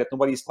one guy that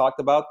nobody's talked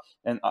about.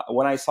 And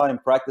when I saw him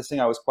practicing,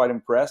 I was quite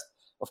impressed.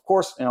 Of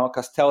course,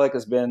 Kostelic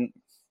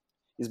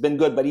he's been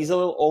good, but he's a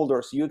little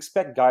older. So you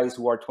expect guys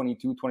who are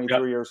 22,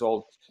 23 years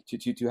old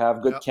to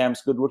have good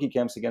camps, good rookie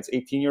camps against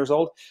 18 years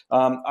old.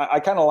 I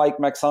kind of like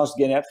Maxence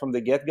Guénette from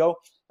the get-go.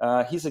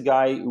 He's a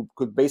guy who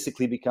could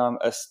basically become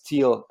a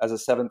steal as a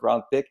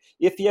 7th-round pick.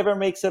 If he ever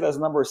makes it as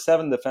number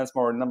 7 defenseman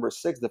or number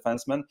 6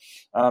 defenseman,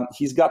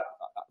 he's got,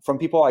 from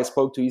people I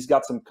spoke to, he's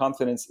got some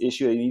confidence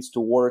issue he needs to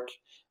work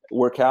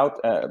out.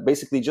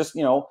 Basically just,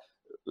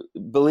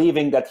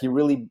 believing that he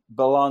really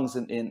belongs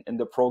in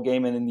the pro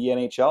game and in the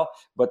NHL.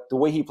 But the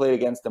way he played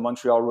against the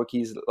Montreal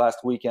rookies last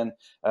weekend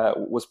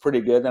was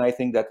pretty good. And I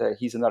think that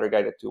he's another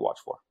guy to watch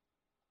for.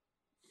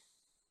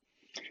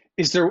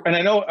 Is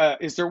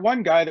there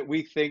one guy that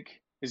we think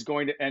is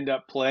going to end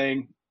up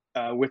playing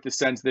with the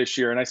Sens this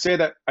year? And I say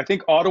that I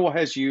think Ottawa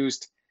has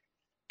used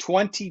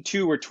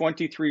 22 or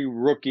 23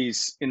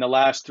 rookies in the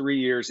last 3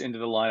 years into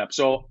the lineup.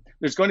 So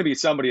there's going to be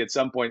somebody at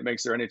some point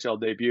makes their NHL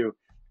debut.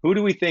 Who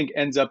do we think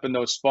ends up in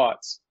those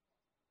spots?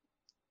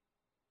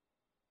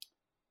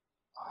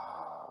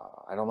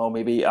 I don't know.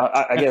 Maybe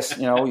I guess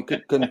you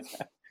couldn't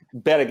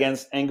bet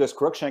against Angus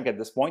Crookshank at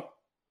this point.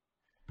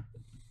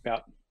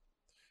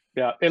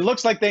 Yeah. It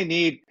looks like they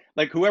need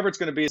whoever it's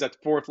going to be is a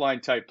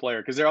 4th-line type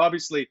player because they're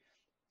obviously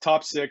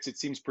top 6. It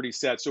seems pretty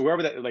set. So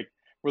whoever that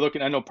we're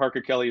looking. I know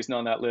Parker Kelly isn't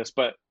on that list,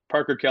 but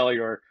Parker Kelly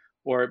or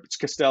it's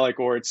Kostelic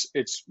or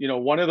it's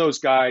one of those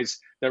guys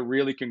that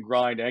really can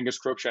grind. Angus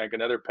Crookshank,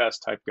 another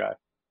pest type guy.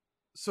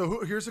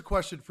 So here's a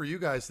question for you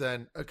guys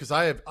then, because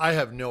I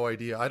have no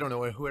idea. I don't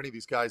know who any of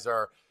these guys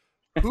are.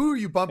 Who are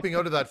you bumping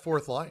out of that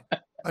 4th line?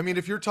 I mean,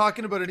 if you're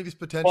talking about any of these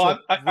potential,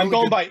 I'm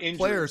going by injuries.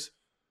 Players.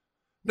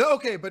 No,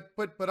 okay, but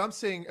I'm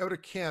saying out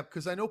of camp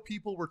because I know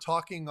people were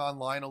talking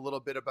online a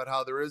little bit about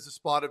how there is a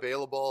spot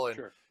available, and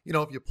sure.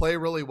 If you play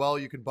really well,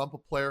 you can bump a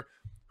player.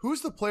 Who's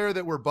the player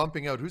that we're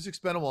bumping out? Who's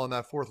expendable on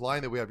that 4th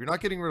line that we have? You're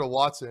not getting rid of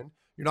Watson.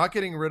 You're not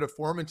getting rid of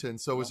Formanton.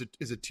 So is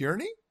it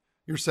Tierney,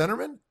 your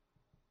centerman?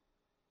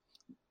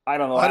 I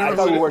don't know. I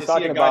thought we were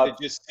talking about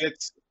just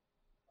sits.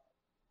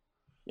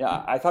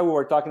 Yeah, I thought we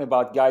were talking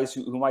about guys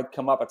who might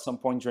come up at some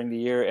point during the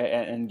year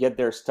and get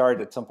their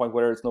start at some point,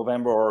 whether it's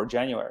November or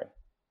January.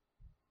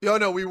 Yeah,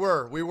 no, we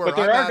were. But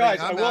there are guys.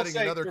 I'm I will adding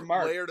say another for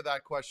Mark, layer to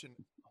that question.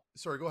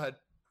 Sorry, go ahead.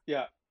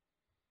 Yeah,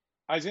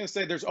 I was going to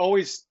say there's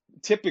always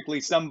typically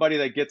somebody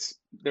that gets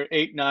their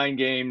 8-9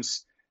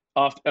 games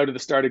out of the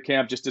start of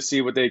camp just to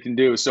see what they can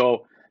do.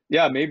 So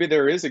yeah, maybe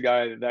there is a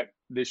guy that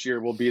this year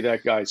will be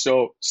that guy.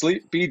 So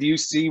Sleepy, do you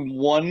see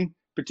one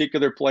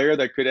particular player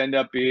that could end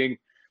up being,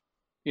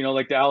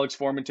 like the Alex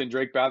Formanton,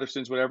 Drake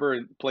Bathersons, whatever,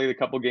 and play a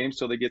couple games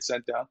till they get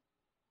sent down?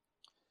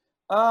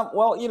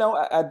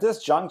 Well, at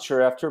this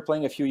juncture, after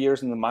playing a few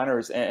years in the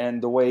minors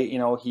and the way,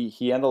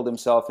 he handled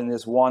himself in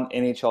his one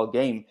NHL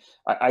game,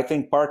 I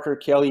think Parker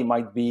Kelly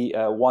might be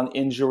one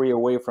injury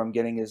away from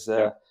getting his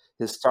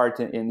start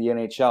in the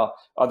NHL.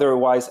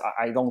 Otherwise,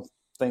 I don't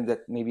think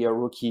that maybe a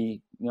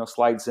rookie,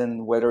 slides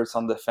in, whether it's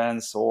on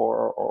defense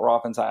or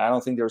offense. I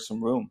don't think there's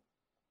some room.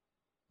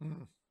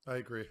 I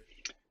agree.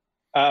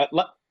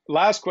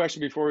 Last question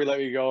before we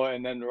let you go,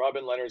 and then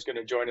Robin Lehner is going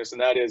to join us,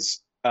 and that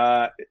is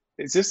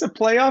this a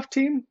playoff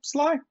team,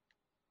 Sly?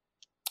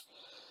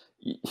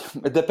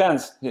 It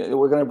depends.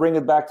 We're going to bring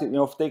it back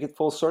to, take it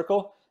full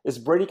circle. Is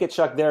Brady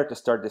Tkachuk there to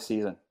start the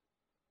season?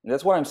 And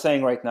that's what I'm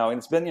saying right now. And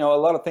it's been, a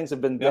lot of things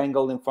have been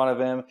dangled in front of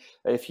him.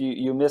 If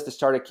you miss the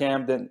start of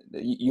camp, then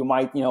you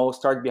might,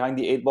 start behind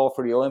the 8 ball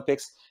for the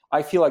Olympics.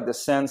 I feel like the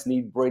Sens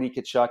need Brady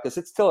Tkachuk because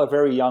it's still a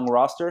very young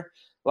roster.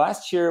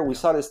 Last year, we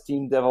saw this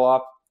team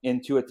develop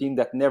into a team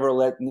that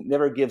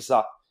never gives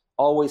up,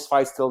 always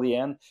fights till the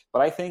end.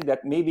 But I think that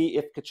maybe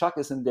if Tkachuk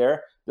isn't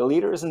there, the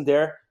leader isn't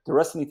there, the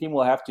rest of the team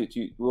will have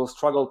will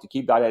struggle to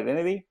keep that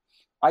identity.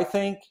 I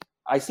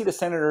see the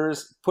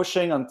Senators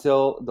pushing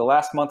until the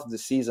last month of the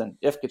season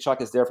if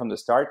Tkachuk is there from the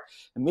start,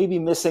 and maybe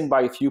missing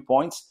by a few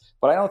points,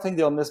 but I don't think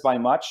they'll miss by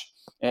much.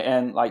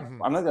 I'm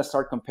not going to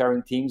start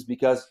comparing teams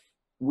because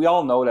we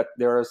all know that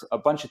there's a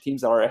bunch of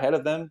teams that are ahead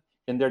of them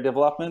in their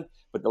development,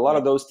 but a lot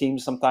of those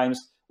teams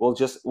sometimes will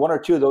just, one or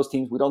two of those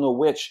teams, we don't know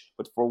which,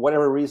 but for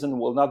whatever reason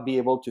will not be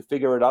able to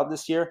figure it out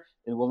this year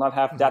and will not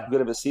have that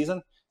good of a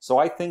season. So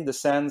I think the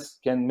Sens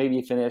can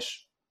maybe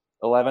finish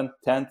 11th,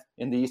 10th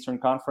in the Eastern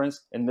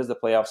Conference and miss the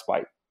playoffs by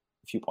a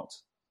few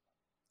points.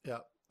 Yeah,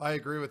 I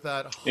agree with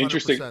that 100%,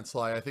 Interesting.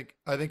 Sly. I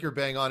think you're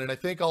bang on. And I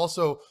think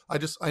also,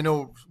 I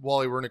know,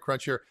 Wally, we're in a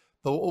crunch here.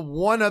 The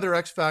one other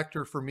X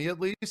factor for me, at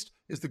least,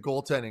 is the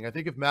goaltending. I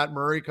think if Matt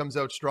Murray comes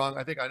out strong,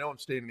 I know I'm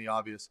stating the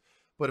obvious,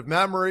 but if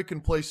Matt Murray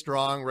can play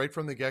strong right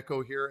from the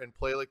get-go here and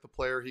play like the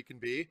player he can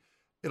be,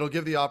 it'll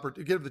give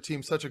the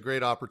team such a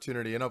great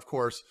opportunity. And of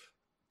course,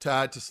 to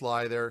add to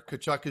Sly there,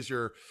 Tkachuk is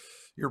your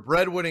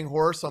breadwinning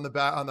horse on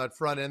that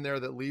front end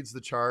there that leads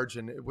the charge.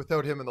 And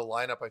without him in the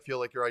lineup, I feel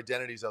like your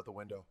identity's out the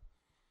window.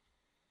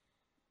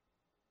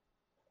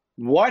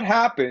 What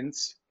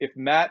happens if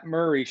Matt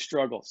Murray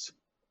struggles?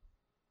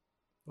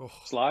 Oh,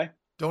 Sly?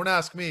 Don't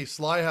ask me.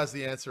 Sly has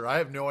the answer. I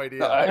have no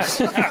idea.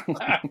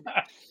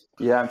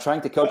 Yeah, I'm trying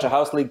to coach a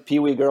house league Pee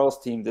Wee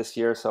girls team this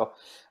year, so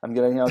I'm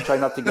gonna try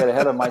not to get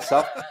ahead of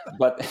myself.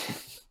 But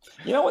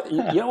you know what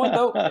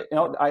though,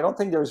 I don't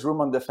think there's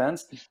room on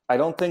defense. I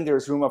don't think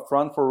there's room up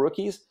front for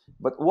rookies.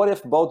 But what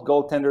if both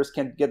goaltenders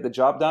can't get the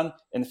job done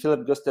and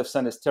Philip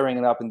Gustafsson is tearing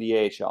it up in the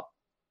AHL?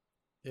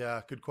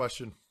 Yeah, good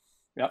question.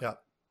 Yep. Yeah,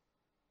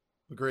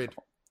 agreed.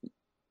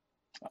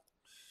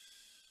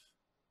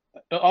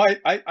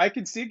 I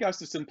can see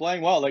Gustafsson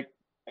playing well. Like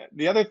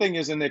the other thing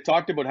is, and they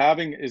talked about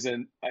having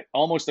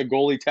almost a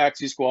goalie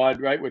taxi squad,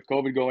 right? With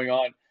COVID going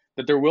on,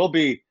 that there will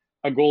be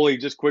a goalie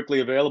just quickly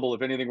available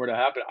if anything were to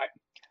happen.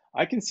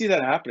 I can see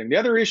that happening. The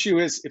other issue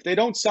is if they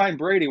don't sign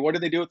Brady, what do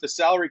they do with the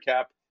salary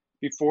cap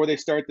before they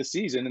start the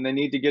season? And they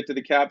need to get to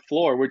the cap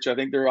floor, which I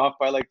think they're off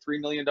by like $3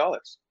 million.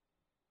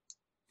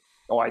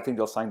 Oh, I think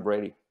they'll sign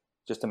Brady.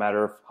 Just a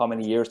matter of how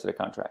many years to the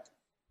contract.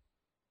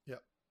 Yeah,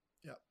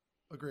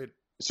 agreed.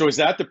 So is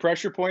that the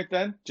pressure point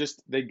then?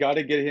 Just they got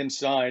to get him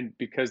signed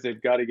because they've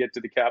got to get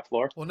to the cap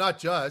floor? Well,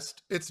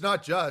 it's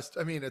not just.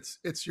 I mean,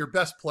 it's your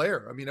best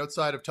player. I mean,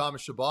 outside of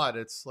Thomas Chabot,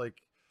 it's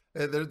like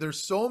there are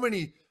so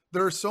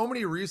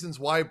many reasons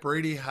why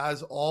Brady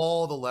has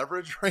all the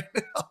leverage right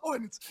now,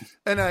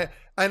 and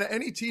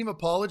any team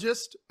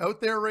apologist out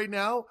there right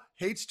now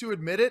hates to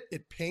admit it.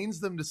 It pains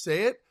them to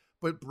say it,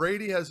 but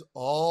Brady has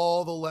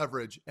all the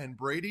leverage, and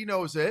Brady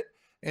knows it,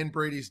 and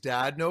Brady's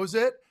dad knows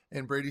it.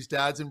 And Brady's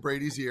dad's in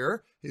Brady's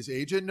ear. His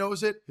agent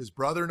knows it. His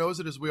brother knows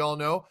it, as we all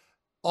know.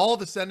 All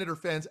the Senator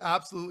fans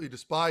absolutely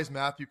despise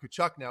Matthew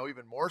Tkachuk now,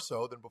 even more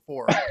so than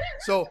before.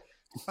 So,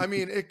 I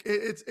mean,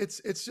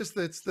 it's just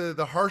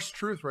the harsh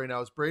truth right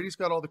now is Brady's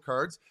got all the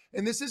cards.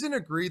 And this isn't a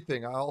greed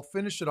thing. I'll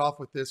finish it off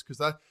with this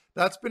because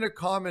that's been a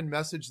common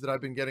message that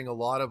I've been getting a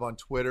lot of on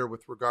Twitter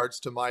with regards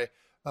to my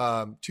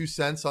 2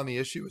 cents on the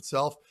issue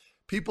itself.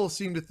 People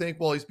seem to think,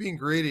 well, he's being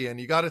greedy and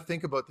you got to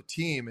think about the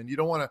team and you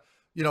don't want to.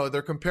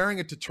 They're comparing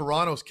it to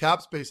Toronto's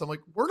cap space. I'm like,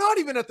 we're not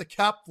even at the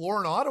cap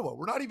floor in Ottawa.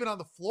 We're not even on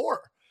the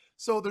floor.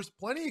 So there's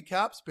plenty of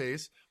cap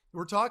space.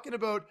 We're talking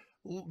about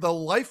the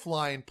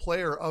lifeline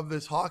player of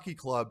this hockey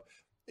club.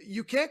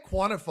 You can't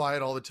quantify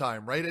it all the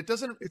time, right?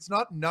 It's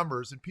not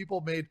numbers. And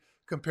people made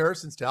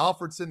comparisons to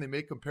Alfredson. They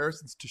made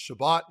comparisons to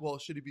Chabot. Well,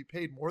 should he be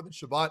paid more than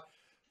Chabot?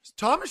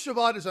 Thomas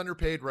Chabot is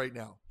underpaid right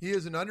now. He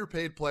is an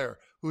underpaid player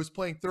who is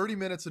playing 30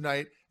 minutes a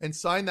night and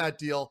signed that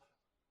deal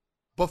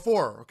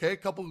before, okay,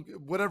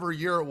 whatever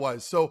year it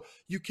was. So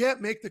you can't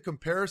make the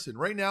comparison.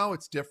 Right now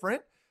it's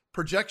different.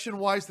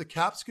 Projection-wise, the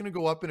cap's going to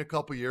go up in a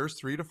couple years,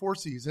 3 to 4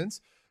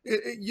 seasons.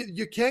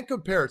 You can't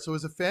compare it. So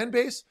as a fan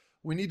base,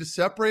 we need to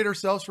separate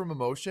ourselves from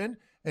emotion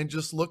and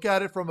just look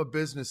at it from a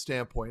business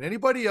standpoint.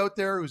 Anybody out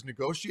there who's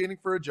negotiating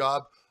for a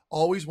job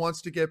always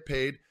wants to get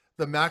paid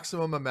the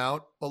maximum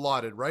amount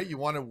allotted, right? You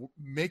want to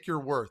make your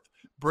worth.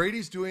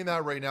 Brady's doing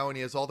that right now, and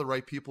he has all the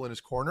right people in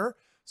his corner.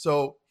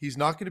 So he's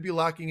not going to be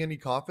lacking any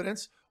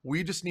confidence.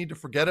 We just need to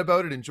forget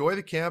about it. Enjoy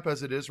the camp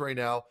as it is right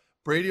now.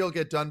 Brady will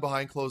get done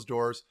behind closed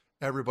doors.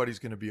 Everybody's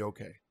going to be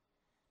okay.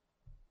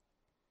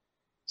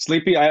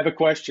 Sleepy, I have a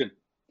question.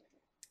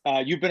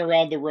 You've been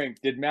around the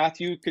rink. Did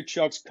Matthew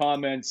Tkachuk's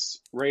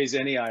comments raise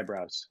any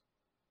eyebrows?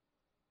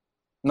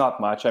 Not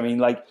much. I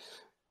mean, it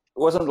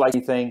wasn't like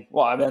anything.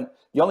 Well, I mean,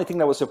 the only thing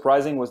that was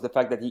surprising was the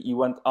fact that he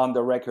went on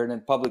the record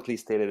and publicly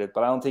stated it.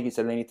 But I don't think he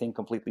said anything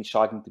completely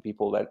shocking to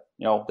people that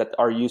that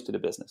are used to the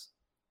business.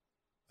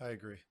 I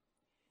agree.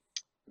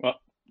 Well,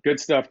 good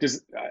stuff.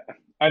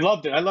 I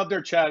loved it. I loved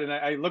our chat, and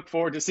I look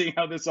forward to seeing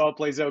how this all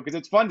plays out because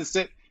it's fun to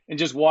sit and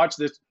just watch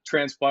this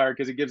transpire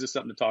because it gives us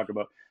something to talk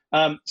about.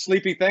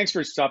 Sleepy, thanks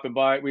for stopping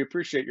by. We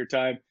appreciate your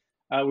time.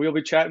 We'll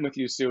be chatting with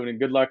you soon, and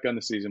good luck on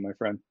the season, my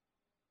friend.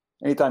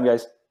 Anytime,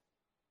 guys.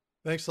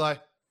 Thanks, Sly.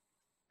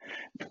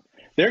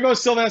 There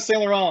goes Sylvain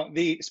St-Laurent,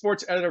 the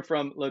sports editor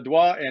from Le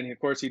Doigt, and of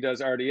course he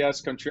does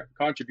RDS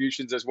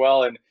contributions as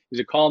well, and he's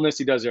a columnist.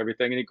 He does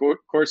everything, and of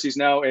course he's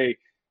now a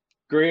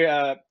great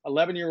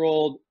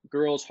 11-year-old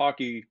girls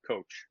hockey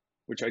coach,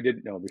 which I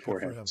didn't know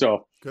beforehand.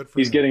 So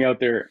he's getting out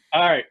there.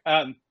 All right.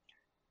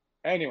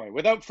 Anyway,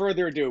 without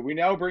further ado, we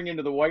now bring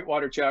into the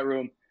Whitewater chat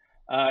room.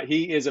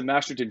 He is a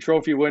Masterton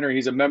Trophy winner.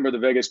 He's a member of the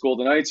Vegas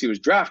Golden Knights. He was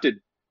drafted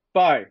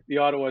by the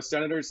Ottawa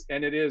Senators,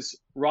 and it is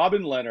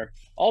Robin Lehner,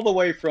 all the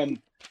way from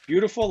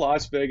beautiful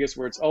Las Vegas,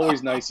 where it's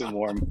always nice and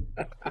warm.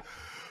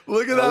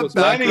 Look at that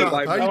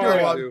background. How you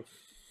doing, Rob?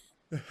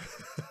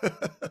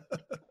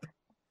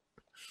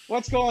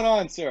 What's going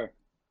on, sir?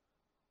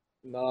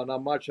 No,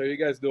 not much. How are you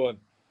guys doing?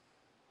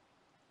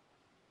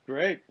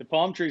 Great. The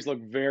palm trees look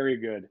very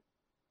good.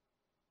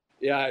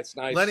 Yeah, it's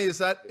nice. Lenny, is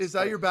that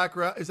your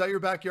background? Is that your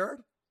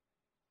backyard?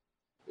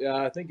 Yeah,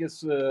 I think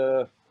it's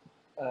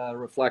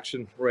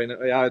reflection right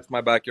now. Yeah, it's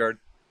my backyard.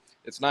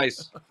 It's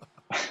nice.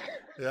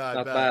 Yeah,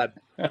 not bad.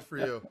 Good for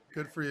you.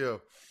 Good for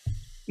you.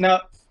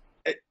 Now,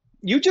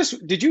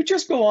 did you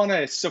just go on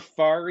a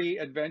safari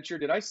adventure?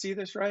 Did I see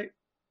this right?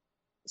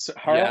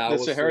 Yeah, the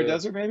Sahara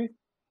Desert, maybe?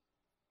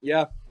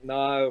 Yeah, no,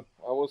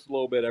 I was a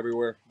little bit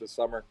everywhere this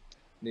summer.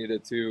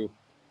 Needed to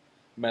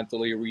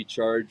mentally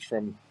recharge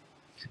from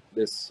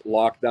this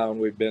lockdown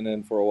we've been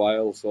in for a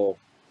while, so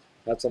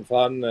had some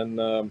fun, and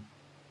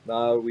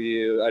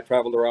I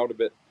traveled around a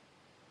bit.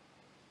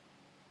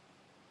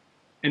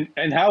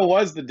 And how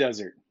was the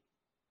desert?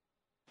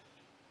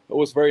 It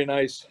was very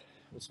nice.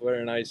 It was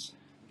very nice.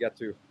 Got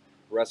to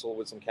wrestle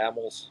with some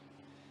camels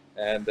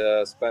and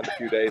spend a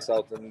few days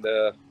out in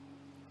the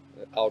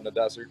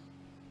desert.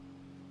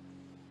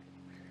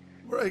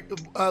 Right,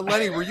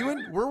 Lenny, were you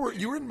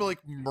in like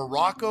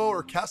Morocco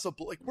or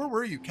Casablanca? Like, where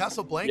were you?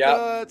 Casablanca?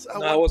 Yeah,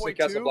 I was in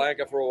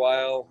Casablanca for a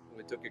while.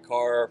 We took a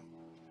car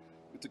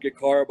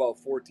about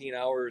 14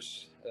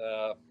 hours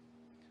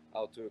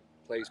out to a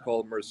place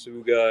called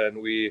Mersouga,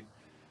 and we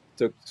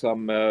took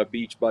some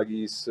beach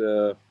buggies,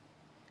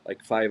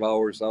 like 5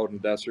 hours out in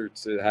the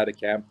desert. Had a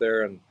camp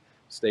there and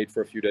stayed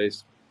for a few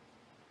days.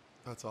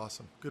 That's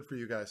awesome. Good for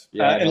you guys.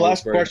 Yeah. And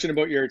last question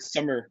about your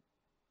summer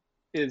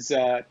is,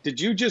 did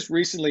you just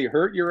recently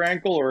hurt your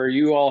ankle, or are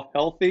you all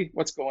healthy?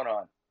 What's going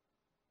on?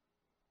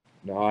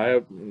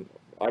 No,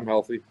 I'm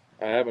healthy.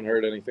 I haven't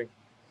heard anything.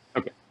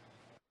 Okay.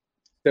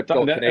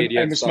 Typical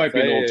Canadian this stuff. Might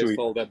be an old tweet.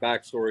 All the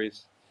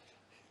backstories.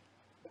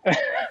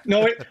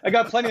 No, wait, I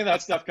got plenty of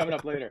that stuff coming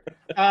up later.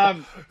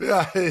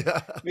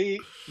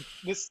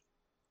 This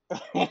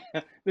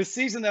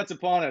season that's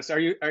upon us, are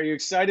you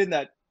excited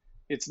that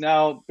it's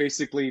now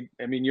basically,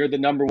 I mean, you're the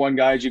number one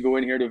guy as you go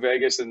in here to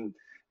Vegas, and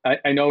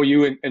I know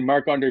you and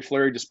Marc-Andre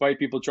Fleury, despite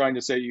people trying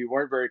to say you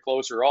weren't very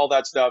close or all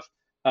that stuff,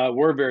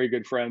 we're very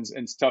good friends,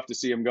 and it's tough to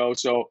see him go.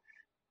 So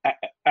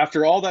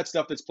after all that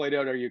stuff that's played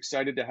out, are you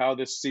excited to how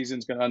this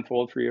season's going to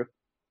unfold for you?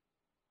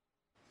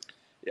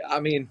 Yeah, I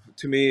mean,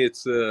 to me,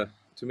 it's a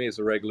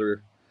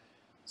regular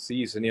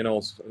season.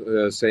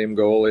 Same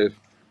goal.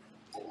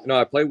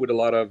 I played with a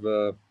lot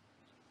of.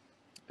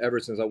 Ever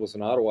since I was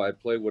in Ottawa, I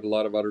played with a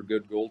lot of other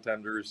good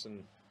goaltenders,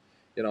 and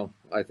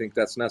I think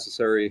that's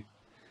necessary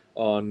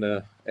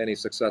on any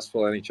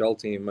successful NHL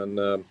team.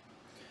 And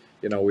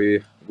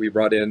we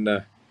brought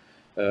in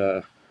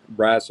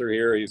Brasser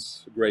here.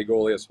 He's a great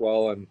goalie as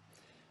well, and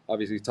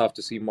obviously tough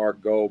to see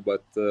Mark go,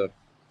 but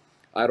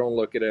I don't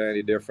look at it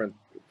any different,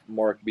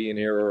 Mark being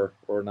here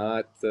or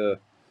not.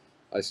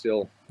 I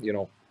still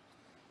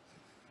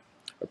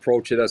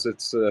approach it as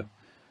it's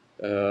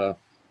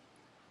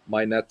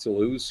my net to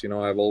lose.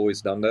 I've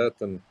always done that,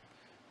 and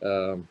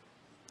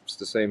it's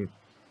the same.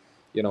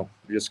 You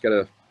just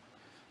gotta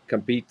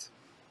compete.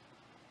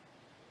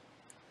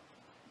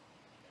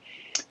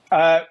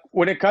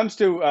 When it comes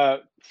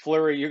to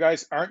Fleury, you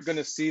guys aren't going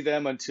to see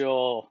them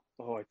until,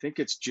 I think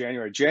it's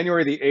January.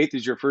 January the 8th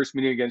is your first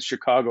meeting against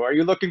Chicago. Are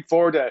you looking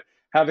forward to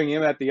having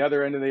him at the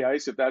other end of the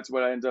ice if that's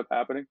what ends up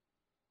happening?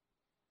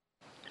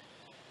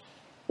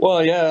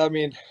 Well, yeah, I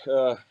mean,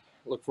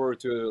 look forward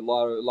to a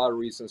lot of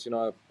reasons.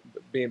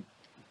 Being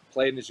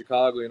played in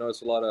Chicago,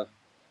 it's a lot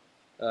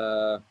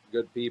of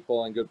good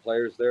people and good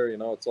players there.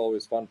 It's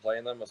always fun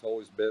playing them. It's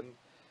always been.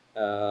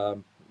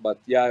 But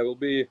yeah, it will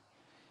be.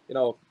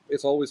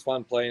 It's always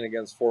fun playing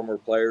against former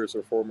players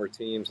or former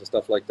teams and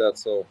stuff like that.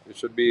 So it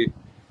should be.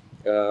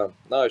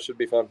 It should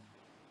be fun.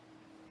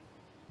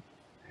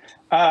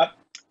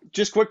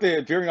 Just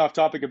quickly, veering off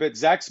topic a bit,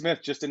 Zach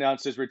Smith just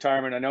announced his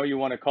retirement. I know you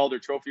won a Calder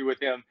Trophy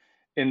with him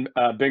in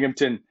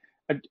Binghamton.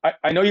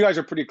 I know you guys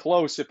are pretty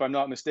close, if I'm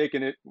not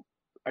mistaken.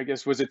 I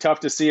guess, was it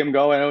tough to see him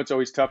go? I know it's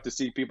always tough to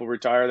see people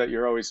retire that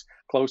you're always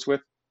close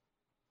with.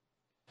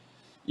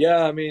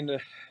 Yeah, I mean,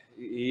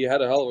 he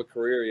had a hell of a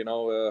career,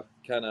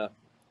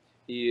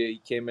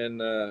 he came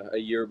in a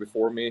year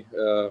before me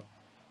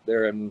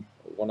there, and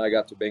when I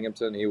got to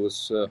Binghamton, he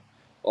was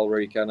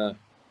already kind of a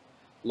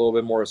little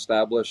bit more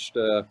established,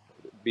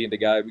 being the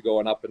guy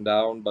going up and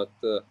down. But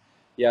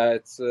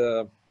it's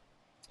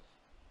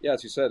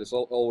as you said, it's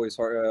always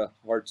hard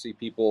to see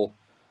people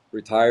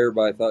retire.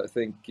 But I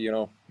think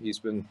he's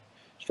been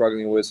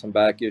struggling with some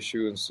back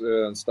issues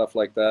and stuff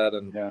like that,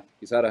 and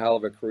he's had a hell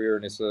of a career,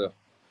 and he's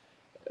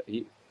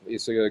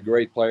a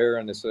great player,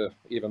 and he's a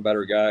even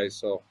better guy.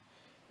 So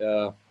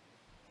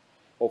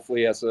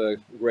hopefully he has a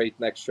great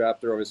next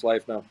chapter of his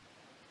life now.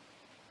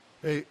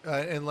 Hey,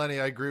 and Lenny,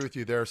 I agree with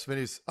you there.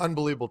 Smitty's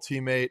unbelievable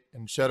teammate,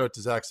 and shout out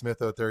to Zach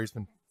Smith out there. He's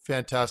been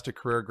fantastic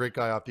career, great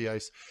guy off the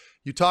ice.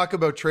 You talk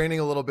about training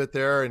a little bit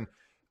there, and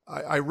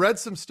I read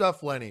some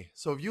stuff, Lenny.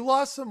 So have you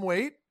lost some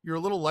weight? You're a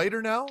little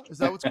lighter now? Is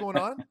that what's going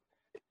on?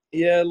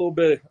 Yeah, a little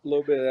bit.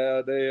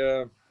 I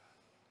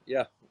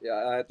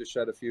had to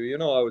shed a few. You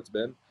know how it's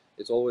been.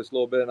 it's always a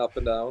little bit up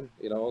and down.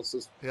 It's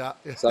just Yeah.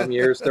 some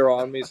years they're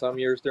on me, some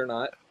years they're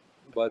not.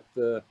 But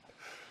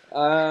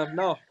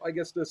no, I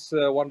guess this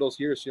one of those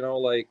years,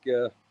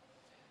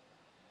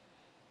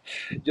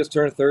 just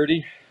turned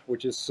 30,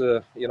 which is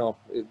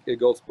it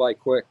goes by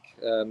quick,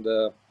 and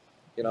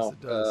Yes,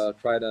 it does.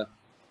 try to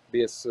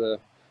be as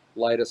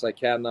light as I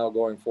can now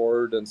going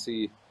forward, and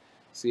see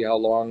how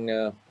long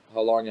I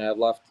have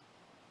left.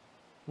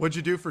 What'd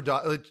you do for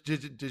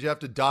did you have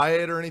to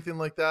diet or anything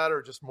like that,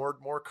 or just more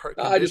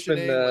I just been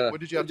conditioning? What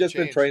did you have to just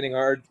been change? training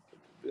hard.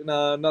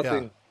 No,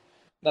 nothing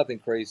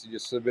crazy.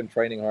 Just been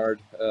training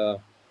hard,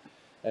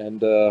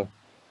 and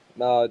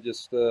no,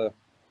 just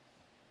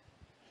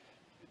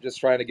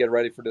trying to get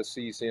ready for this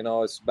season.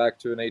 It's back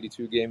to an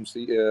 82 game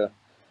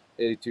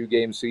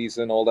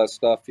season, all that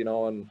stuff.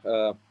 And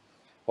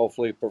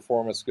hopefully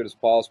perform as good as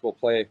possible,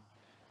 play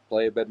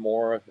a bit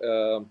more.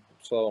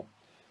 So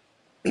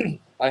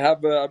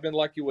I've been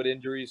lucky with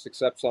injuries,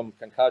 except some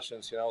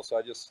concussions. So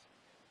I just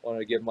wanted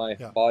to give my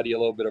body a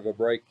little bit of a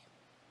break.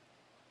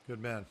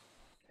 Good man.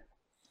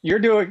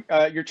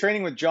 You're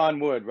training with John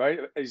Wood, right?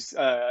 He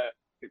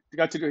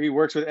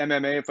works with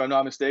MMA, if I'm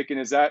not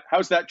mistaken.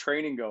 How's that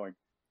training going?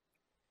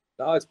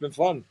 No, it's been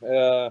fun.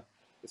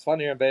 It's fun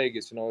here in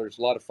Vegas. There's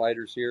a lot of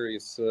fighters here.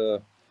 He's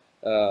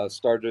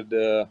started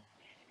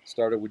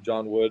with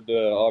John Wood.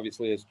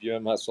 Obviously, his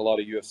gym has a lot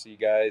of UFC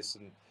guys,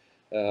 and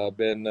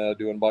been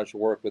doing a bunch of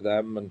work with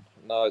them. And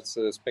no, it's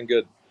been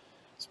good.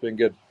 It's been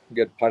good.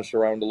 Get punched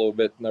around a little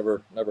bit.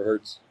 Never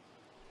hurts.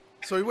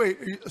 So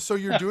wait, so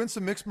you're doing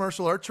some mixed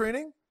martial art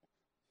training?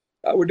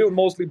 We're doing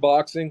mostly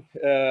boxing.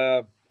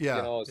 It's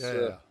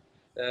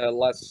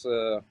less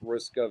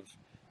risk of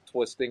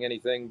twisting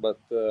anything, but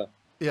been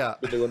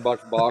doing a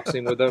bunch of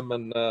boxing with them,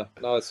 and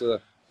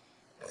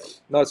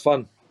it's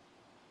fun.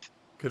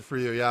 Good for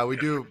you. Yeah,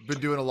 been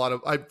doing a lot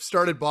of. I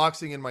started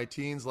boxing in my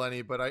teens,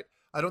 Lenny, but I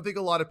don't think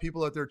a lot of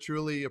people out there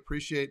truly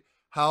appreciate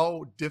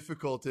how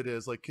difficult it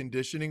is, like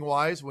conditioning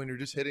wise, when you're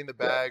just hitting the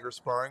bag or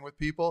sparring with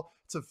people.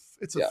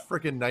 It's a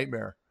freaking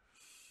nightmare.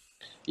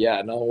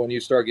 Yeah, no, when you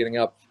start getting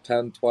up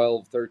 10,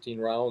 12, 13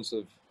 rounds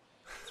of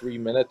 3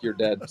 minutes, you're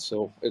dead.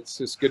 So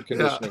it's good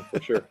conditioning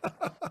for sure.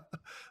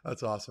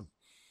 That's awesome.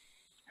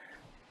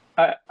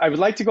 I would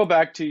like to go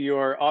back to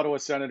your Ottawa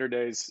Senator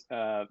days,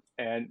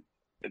 and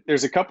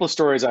there's a couple of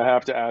stories I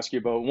have to ask you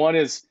about. One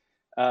is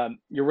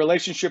your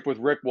relationship with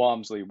Rick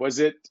Walmsley.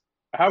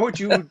 How would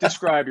you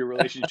describe your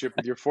relationship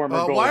with your former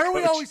goalie Why are coach?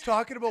 we always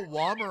talking about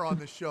Walmer on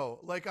the show?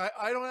 Like,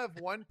 I don't have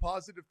one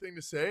positive thing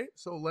to say.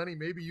 So, Lenny,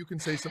 maybe you can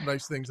say some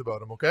nice things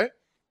about him, okay?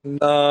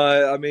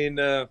 No, I mean,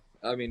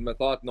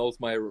 Methot knows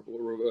my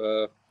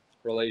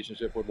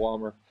relationship with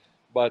Walmer.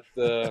 But,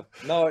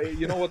 no,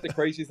 you know what the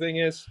crazy thing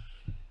is?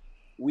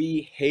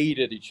 We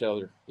hated each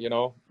other,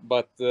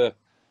 But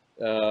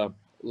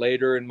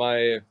later in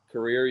my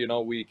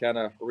career, we kind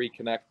of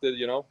reconnected,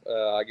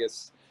 I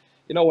guess.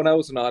 When I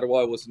was in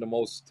Ottawa, I wasn't the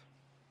most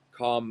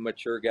calm,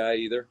 mature guy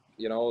either,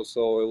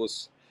 so it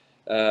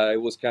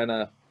was kind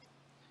of,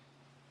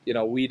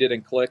 we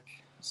didn't click.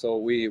 So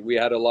we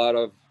had a lot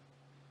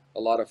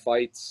of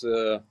fights.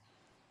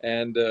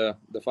 And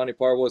the funny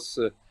part was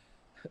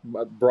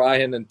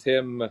Brian and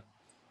Tim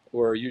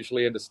were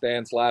usually in the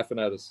stands laughing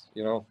at us.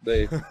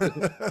 They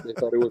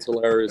thought it was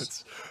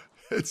hilarious.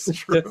 It's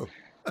true.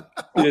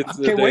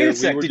 Okay, wait a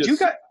sec.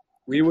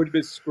 We would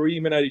be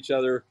screaming at each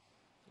other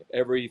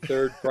every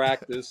third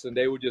practice, and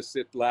they would just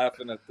sit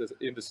laughing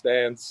in the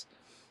stands.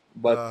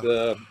 But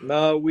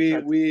no,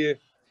 we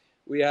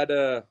had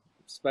a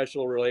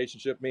special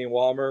relationship, me and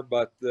Walmer.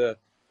 But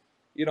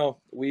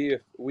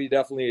we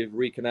definitely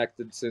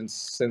reconnected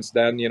since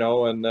then.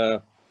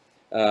 And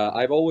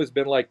I've always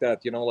been like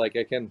that. Like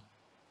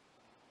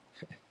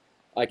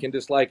I can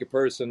dislike a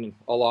person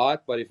a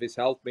lot, but if he's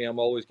helped me, I'm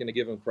always going to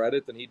give him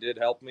credit, and he did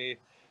help me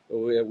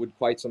with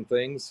quite some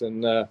things.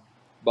 And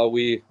but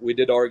we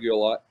did argue a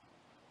lot.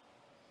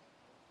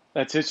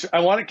 That's it.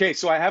 Okay,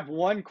 so I have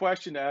one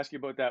question to ask you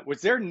about that.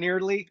 Was there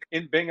nearly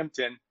in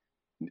Binghamton,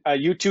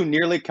 you two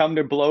nearly come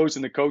to blows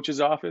in the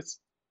coach's office?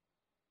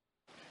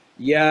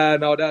 Yeah,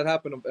 no, that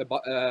happened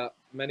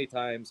many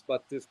times,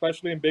 but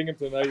especially in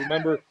Binghamton. I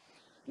remember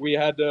we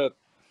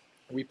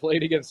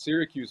played against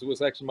Syracuse. It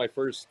was actually my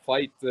first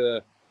fight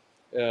in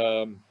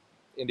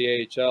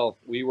the AHL.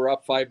 We were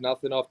up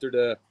 5-0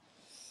 after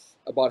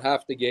about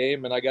half the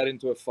game, and I got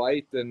into a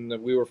fight,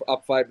 and we were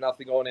up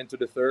 5-0 going into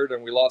the third,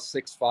 and we lost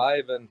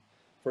 6-5. And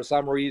for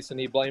some reason,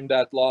 he blamed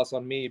that loss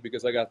on me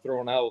because I got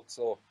thrown out.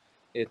 So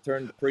it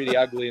turned pretty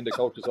ugly in the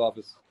coach's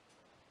office.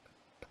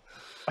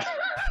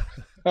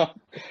 But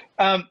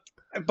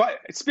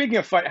speaking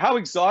of fight, how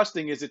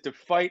exhausting is it to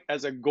fight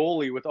as a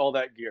goalie with all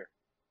that gear?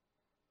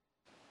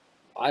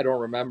 I don't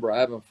remember. I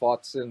haven't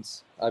fought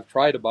since. I've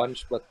tried a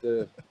bunch, but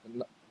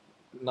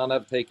none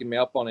have taken me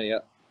up on it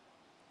yet.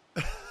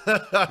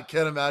 I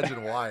can't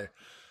imagine why.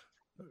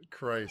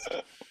 Christ.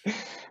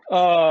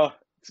 All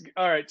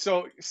right.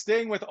 So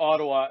staying with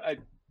Ottawa,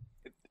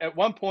 at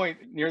one point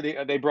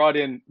they brought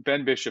in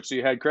Ben Bishop. So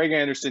you had Craig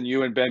Anderson,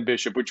 you and Ben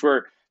Bishop, which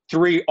were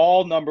three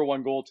all number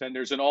one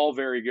goaltenders and all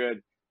very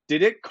good.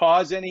 did it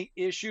cause any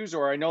issues?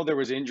 Or I know there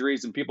was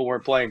injuries and people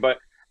weren't playing, but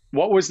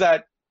what was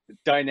that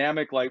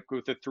dynamic like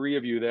with the three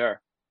of you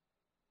there?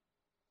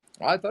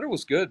 I thought it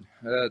was good,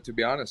 to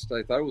be honest.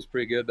 I thought it was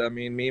pretty good. I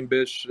mean, me and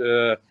Bish,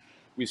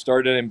 we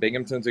started in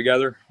Binghamton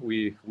together.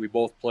 We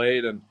both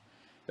played, and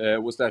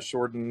it was that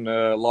shortened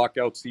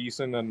lockout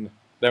season. And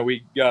then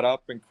we got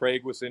up, and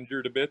Craig was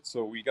injured a bit,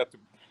 so we got to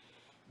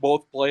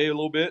both play a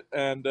little bit.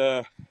 And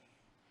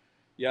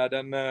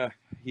then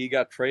he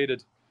got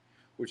traded,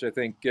 which I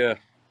think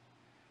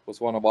was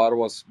one of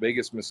Ottawa's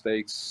biggest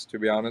mistakes, to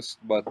be honest.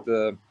 But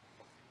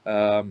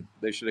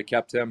they should have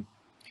kept him.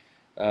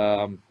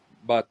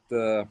 But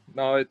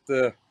no, it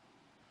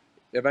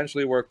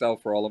eventually worked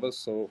out for all of us,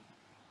 so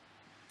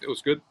it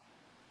was good.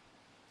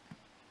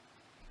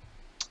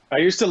 I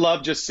used to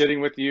love just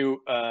sitting with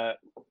you.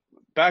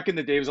 Back in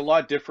the day, it was a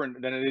lot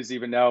different than it is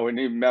even now, and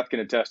even Meth can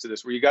attest to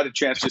this, where you got a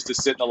chance just to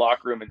sit in the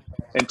locker room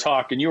and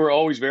talk, and you were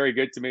always very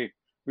good to me.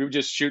 We would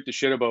just shoot the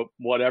shit about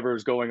whatever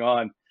was going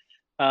on.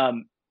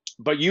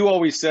 But you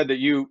always said that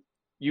you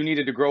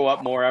needed to grow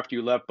up more after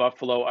you left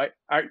Buffalo.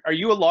 Are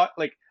you a lot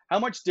like? How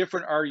much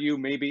different are you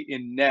maybe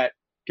in net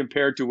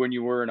compared to when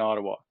you were in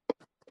Ottawa?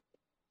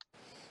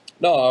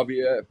 No, I'll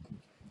be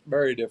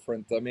very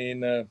different. I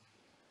mean,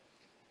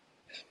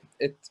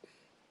 it's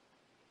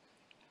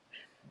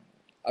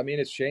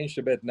changed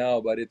a bit now,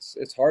 but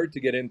it's hard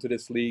to get into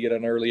this league at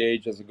an early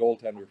age as a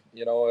goaltender,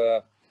 you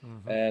know.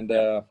 And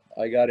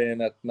I got in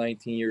at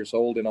 19 years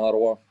old in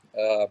Ottawa,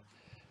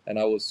 and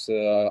I was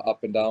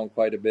up and down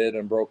quite a bit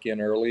and broke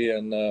in early.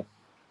 And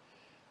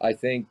I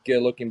think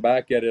looking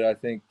back at it, I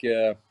think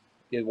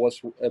it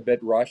was a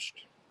bit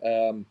rushed.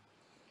 It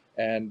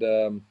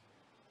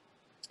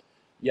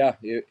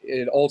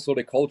also,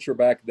 the culture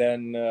back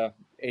then,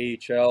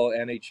 AHL,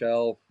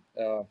 NHL,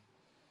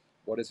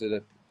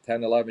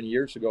 10, 11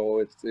 years ago,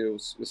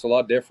 it's a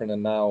lot different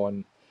than now.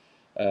 And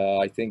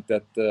I think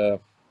that, I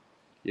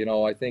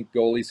think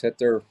goalies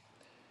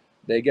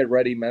they get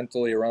ready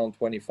mentally around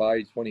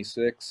 25,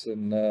 26.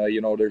 And,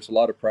 there's a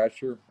lot of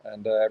pressure,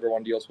 and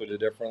everyone deals with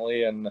it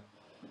differently. And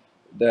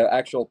the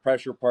actual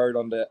pressure part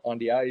on the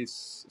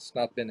ice, it's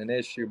not been an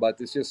issue, but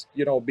it's just,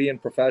 being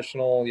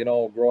professional,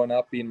 growing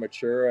up, being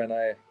mature. And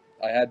I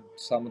had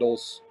some of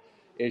those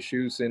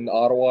issues in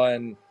Ottawa.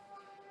 And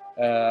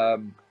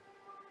then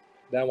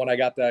when I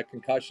got that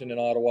concussion in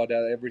Ottawa,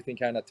 that everything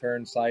kind of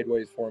turned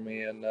sideways for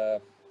me. And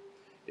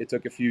it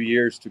took a few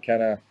years to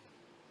kind of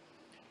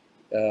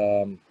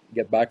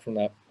get back from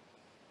that.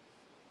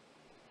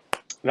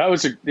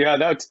 That's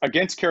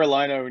against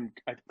Carolina, and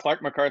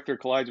Clark MacArthur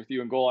collides with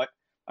you in goal.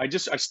 I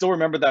still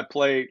remember that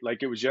play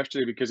like it was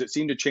yesterday because it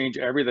seemed to change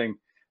everything.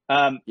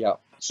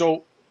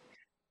 So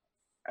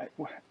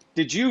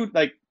did you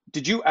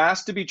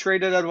ask to be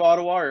traded out of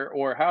Ottawa,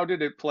 or how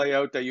did it play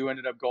out that you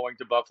ended up going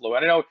to Buffalo?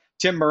 And I know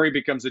Tim Murray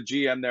becomes the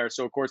GM there,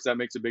 so of course that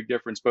makes a big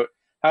difference. But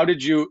how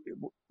did you,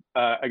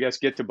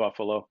 get to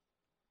Buffalo?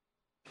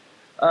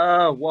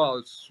 Well,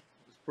 it's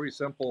pretty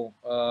simple.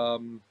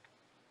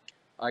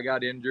 I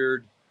got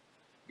injured,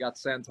 got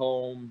sent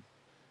home.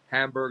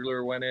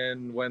 Hamburglar what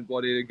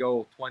did it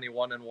go,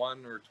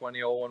 21-1 or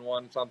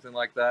 20-0-1, something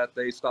like that.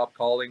 They stopped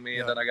calling me,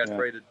 and then I got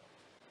traded.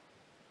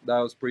 That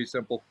was pretty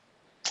simple.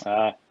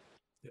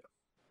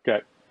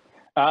 Okay.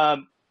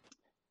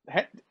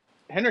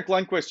 Henrik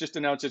Lundqvist just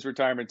announced his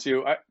retirement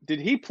too. Did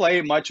he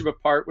play much of a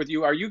part with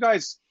you? Are you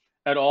guys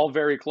at all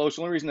very close?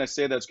 The only reason I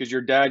say that is because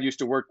your dad used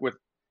to work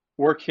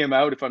him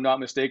out, if I'm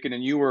not mistaken,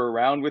 and you were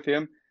around with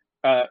him.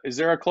 Is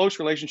there a close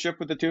relationship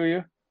with the two of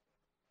you?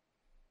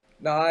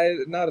 No,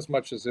 not as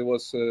much as it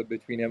was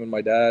between him and my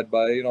dad,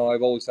 but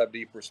I've always had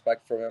deep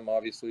respect for him.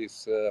 Obviously,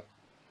 he's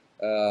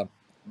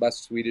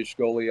best Swedish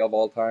goalie of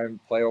all time,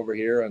 play over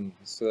here, and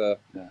he's a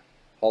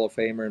Hall of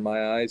Famer in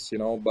my eyes.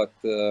 But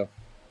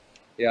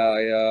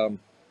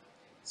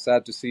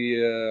sad to see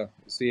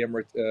him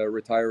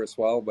retire as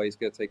well. But he's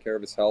got to take care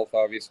of his health,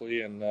 obviously,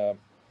 and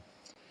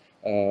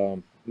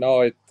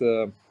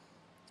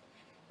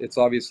it's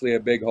obviously a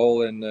big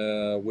hole in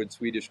with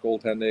Swedish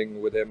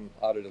goaltending with him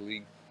out of the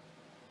league.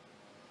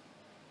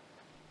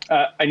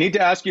 I need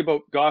to ask you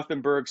about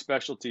Gothenburg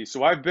specialty.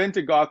 So I've been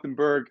to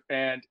Gothenburg,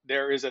 and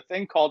there is a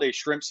thing called a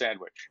shrimp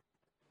sandwich.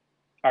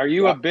 Are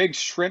you a big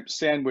shrimp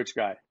sandwich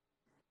guy?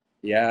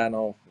 Yeah,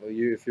 no.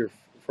 If you're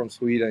from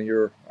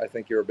Sweden, I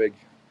think you're a big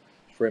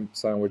shrimp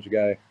sandwich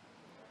guy.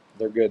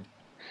 They're good.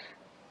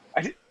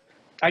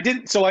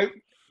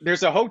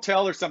 There's a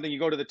hotel or something you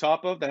go to the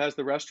top of that has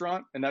the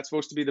restaurant, and that's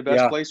supposed to be the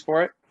best place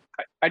for it.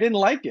 I didn't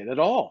like it at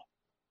all.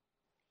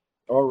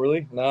 Oh,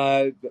 really?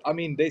 Nah, I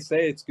mean, they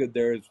say it's good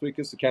there. It's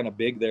because it's kind of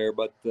big there,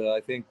 but I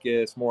think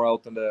it's more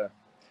out in the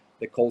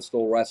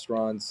coastal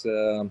restaurants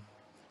that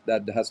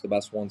has the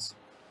best ones.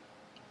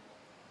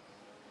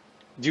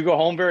 Do you go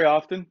home very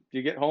often? Do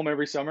you get home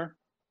every summer?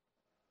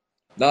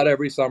 Not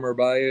every summer,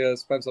 but I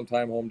spent some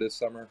time home this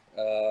summer.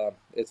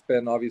 It's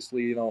been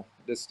obviously,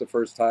 this is the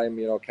first time,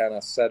 kind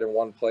of set in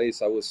one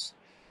place. I was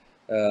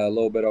a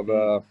little bit of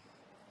a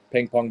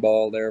ping pong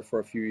ball there for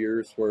a few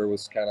years where it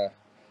was kind of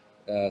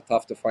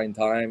tough to find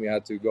time. You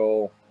had to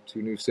go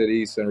two new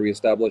cities and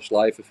reestablished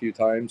life a few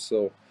times.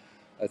 So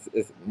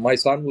my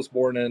son was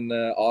born in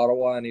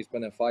Ottawa, and he's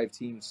been in 5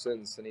 teams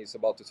since, and he's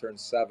about to turn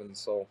 7.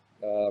 So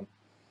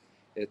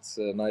it's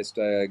nice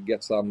to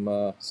get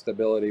some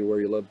stability where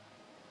you live.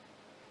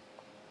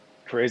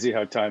 Crazy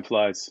how time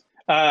flies.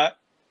 I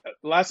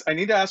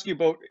need to ask you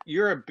about,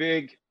 you're a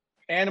big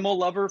animal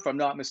lover, if I'm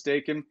not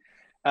mistaken.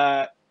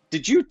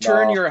 Did you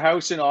turn your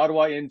house in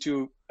Ottawa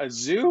into a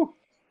zoo?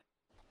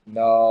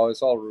 No,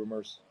 it's all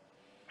rumors.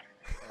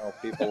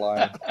 People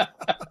lying.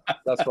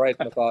 That's right,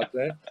 Methot,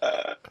 eh?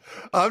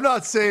 I'm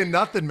not saying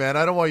nothing, man.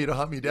 I don't want you to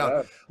hunt me down.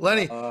 Yeah.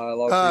 Lenny,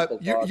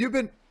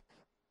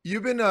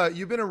 you've been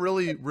a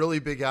really, really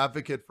big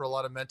advocate for a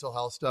lot of mental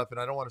health stuff, and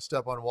I don't want to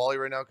step on Wally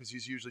right now because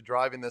he's usually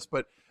driving this,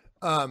 but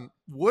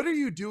what are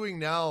you doing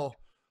now?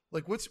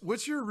 Like,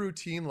 what's your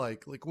routine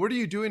like? Like, what are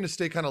you doing to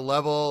stay kind of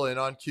level and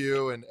on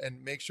cue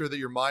and make sure that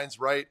your mind's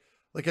right?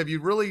 Like, have you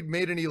really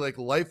made any like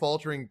life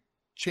altering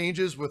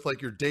changes with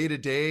like your day to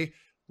day,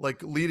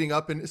 like leading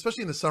up, and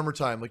especially in the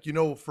summertime? Like,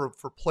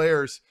 for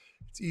players,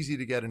 it's easy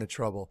to get into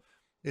trouble.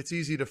 It's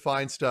easy to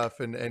find stuff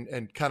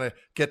and kind of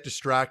get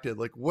distracted.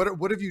 Like,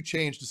 what have you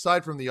changed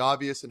aside from the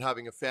obvious and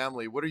having a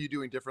family? What are you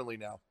doing differently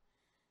now?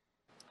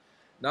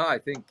 No, I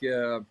think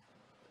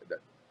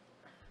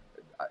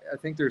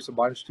there's a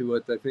bunch to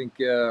it. I think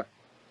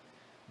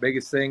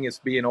biggest thing is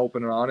being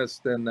open and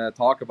honest and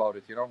talk about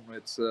it.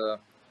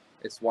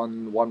 It's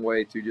one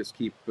way to just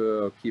keep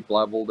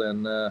leveled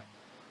and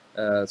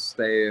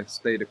stay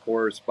the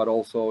course, but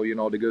also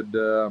the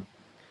good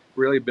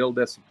really build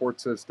that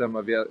support system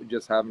of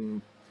just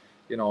having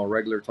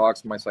regular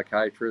talks with my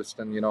psychiatrist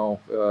and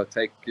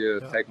take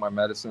my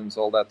medicines,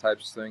 all that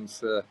types of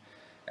things,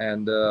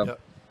 and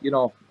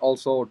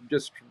also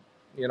just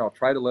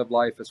try to live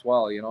life as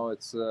well.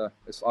 It's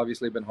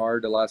obviously been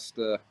hard the last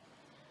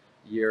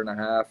year and a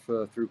half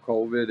through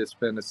COVID. It's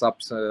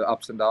ups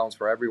and downs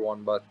for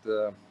everyone, but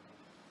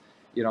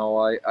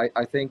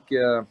I think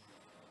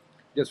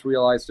just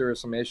realize there are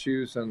some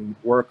issues and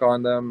work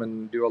on them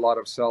and do a lot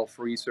of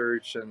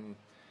self-research and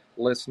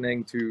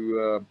listening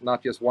to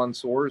not just one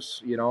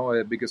source,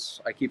 because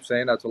I keep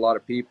saying that to a lot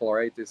of people,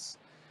 right? It's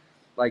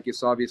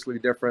obviously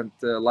different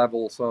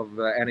levels of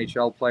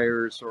NHL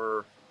players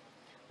or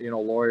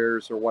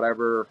lawyers or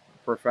whatever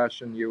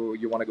profession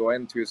you want to go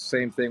into.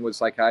 Same thing with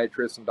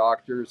psychiatrists and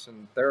doctors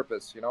and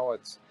therapists.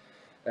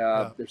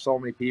 There's so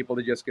many people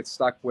that just get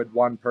stuck with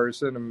one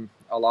person, and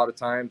a lot of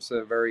times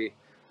a very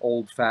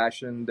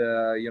old-fashioned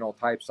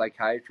type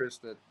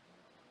psychiatrist that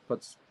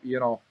puts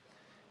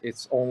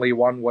it's only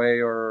one way,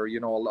 or a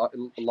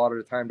lot of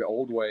the time the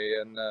old way.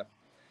 And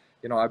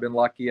I've been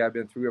lucky. I've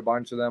been through a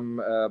bunch of them,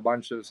 a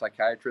bunch of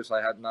psychiatrists.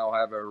 I now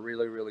have a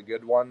really, really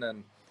good one.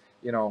 And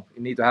you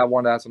need to have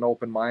one that has an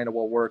open mind of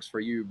what works for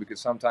you, because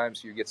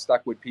sometimes you get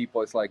stuck with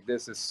people. It's like,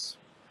 this is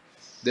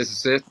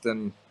it,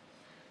 and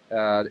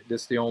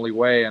this is the only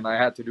way. And I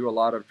had to do a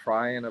lot of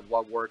trying of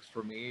what works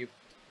for me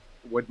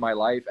with my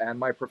life and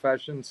my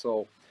profession.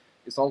 So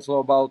it's also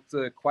about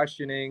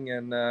questioning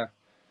and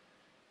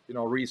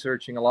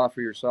researching a lot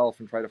for yourself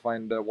and try to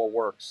find what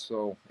works.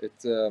 So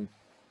it's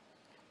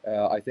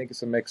I think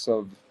it's a mix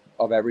of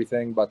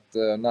everything, but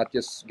not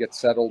just get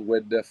settled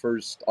with the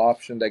first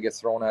option that gets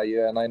thrown at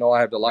you. And I know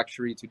I have the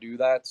luxury to do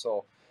that.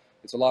 So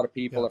it's a lot of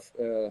people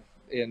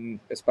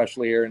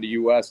especially here in the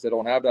US, they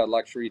don't have that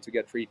luxury to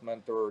get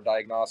treatment or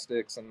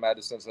diagnostics and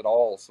medicines at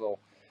all. So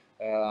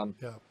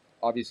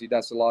obviously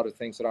that's a lot of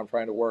things that I'm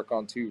trying to work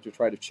on too, to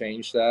try to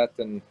change that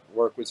and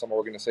work with some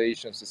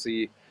organizations to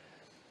see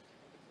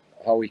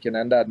how we can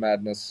end that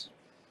madness.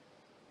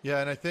 Yeah.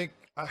 And I think,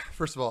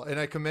 first of all, and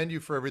I commend you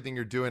for everything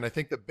you're doing. I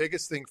think the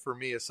biggest thing for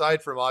me,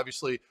 aside from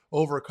obviously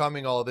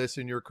overcoming all this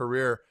in your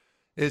career,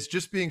 is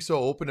just being so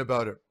open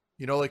about it.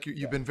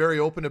 You've been very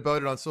open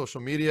about it on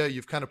social media.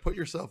 You've kind of put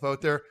yourself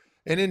out there,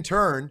 and in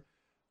turn,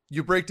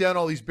 you break down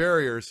all these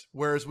barriers.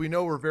 Whereas we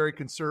know we're very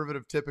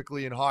conservative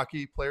typically in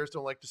hockey. Players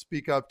don't like to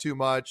speak up too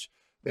much.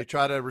 They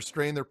try to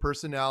restrain their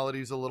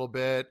personalities a little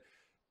bit.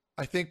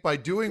 I think by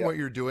doing what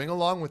you're doing,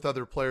 along with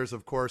other players,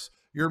 of course,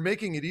 you're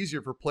making it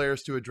easier for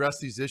players to address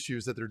these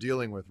issues that they're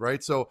dealing with,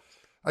 right? So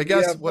I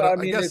guess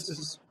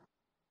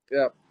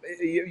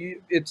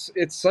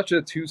it's such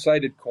a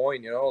two-sided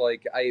coin, in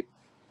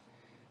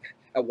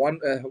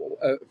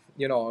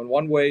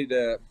one way,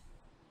 the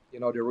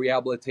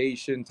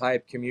rehabilitation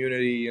type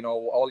community,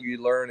 all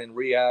you learn in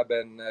rehab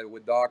and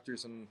with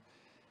doctors and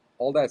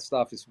all that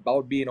stuff is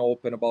about being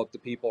open about the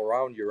people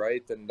around you,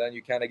 right? And then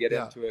you kind of get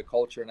into a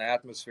culture and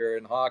atmosphere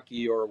in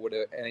hockey or with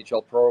an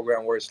NHL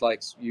program where it's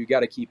like, you got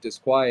to keep this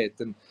quiet.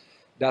 And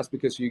that's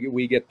because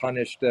we get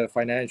punished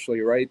financially,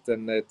 right?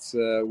 And it's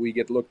we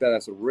get looked at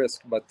as a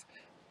risk, but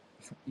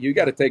you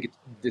got to take a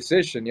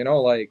decision,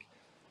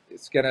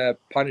 it's going to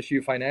punish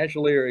you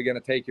financially or you're going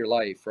to take your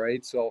life,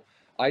 right? So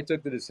I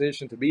took the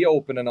decision to be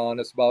open and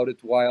honest about it,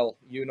 while,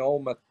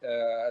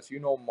 as you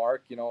know,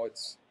 Mark,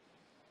 it's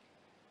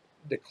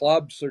the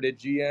clubs or the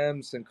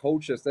GMs and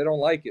coaches, they don't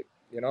like it.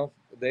 You know,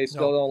 they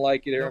still don't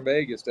like it here in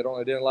Vegas. They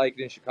didn't like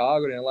it in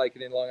Chicago. They didn't like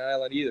it in Long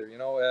Island either. You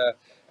know,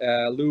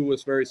 Lou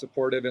was very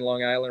supportive in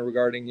Long Island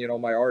regarding, you know,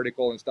 my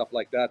article and stuff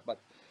like that. But,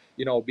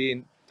 you know,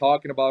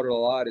 talking about it a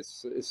lot,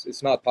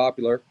 it's not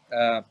popular.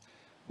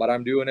 But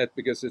I'm doing it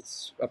because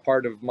it's a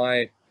part of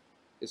my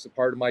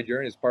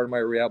journey. It's part of my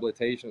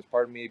rehabilitation. It's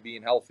part of me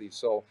being healthy.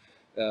 So,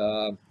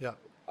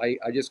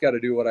 I just got to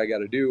do what I got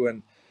to do.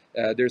 And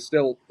there's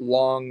still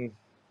long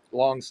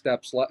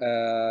steps.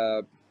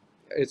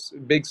 It's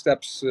big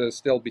steps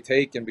still be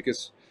taken,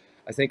 because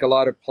I think a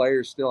lot of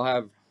players still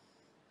have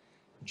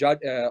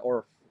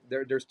or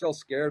they're still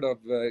scared of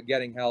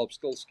getting help,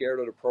 still scared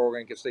of the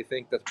program, because they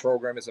think that the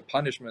program is a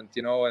punishment,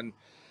 you know. And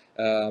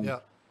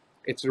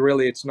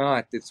it's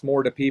not. It's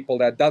more the people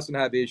that doesn't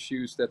have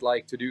issues, that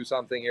like to do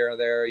something here and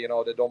there, you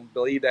know, that don't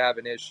believe they have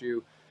an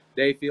issue.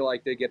 They feel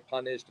like they get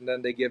punished, and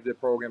then they give the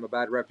program a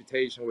bad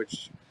reputation,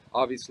 which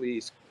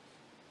obviously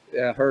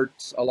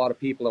hurts a lot of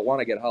people that want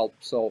to get help.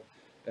 So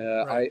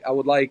I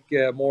would like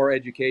more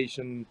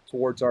education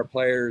towards our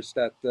players,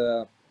 that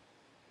the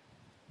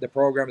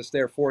program is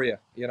there for you.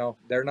 You know,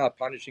 they're not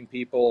punishing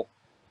people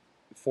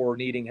for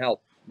needing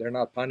help. They're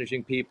not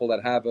punishing people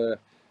that have a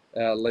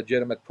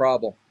legitimate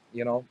problem,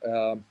 you know.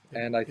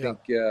 And I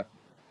think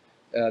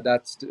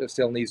that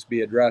still needs to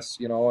be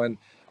addressed, you know. And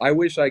I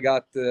wish I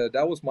got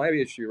that was my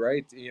issue,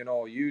 right? You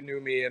know, you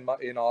knew me in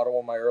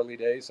Ottawa in my early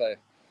days.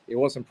 It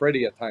wasn't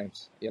pretty at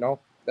times, you know.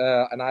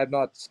 And I'm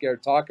not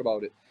scared to talk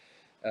about it.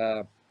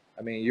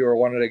 I mean, you were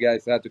one of the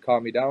guys that had to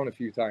calm me down a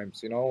few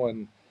times, you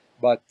know.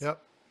 But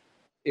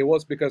it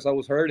was because I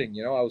was hurting,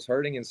 you know. I was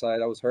hurting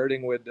inside. I was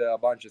hurting with a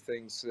bunch of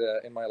things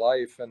in my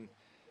life, and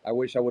I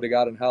wish I would have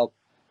gotten help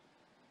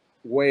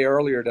way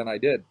earlier than I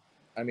did.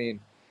 I mean,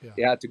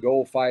 you had to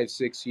go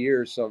 5-6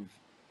 years of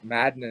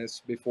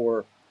madness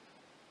before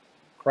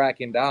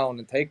cracking down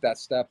and take that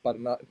step. But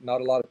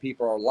not a lot of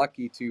people are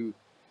lucky to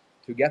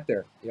get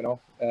there, you know.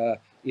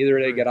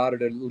 Either they get out of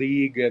the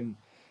league and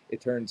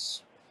it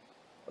turns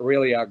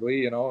really ugly,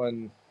 you know.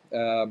 And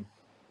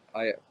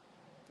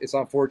it's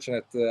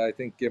unfortunate. I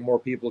think more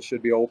people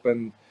should be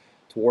open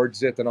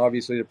towards it, and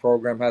obviously the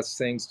program has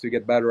things to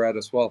get better at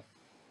as well.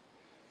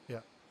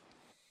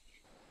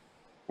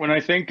 When I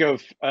think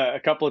of a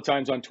couple of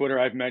times on Twitter,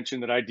 I've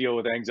mentioned that I deal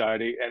with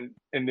anxiety, and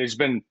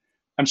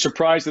I'm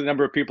surprised at the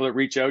number of people that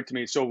reach out to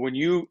me. So when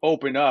you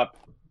open up,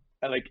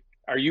 like,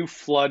 are you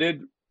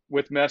flooded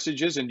with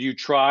messages, and do you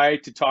try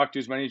to talk to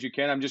as many as you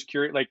can? I'm just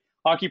curious. Like,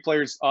 hockey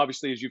players,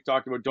 obviously, as you've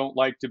talked about, don't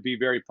like to be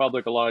very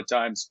public a lot of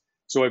times.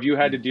 So have you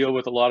had to deal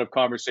with a lot of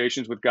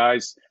conversations with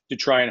guys to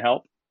try and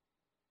help?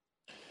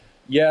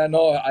 Yeah,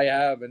 no, I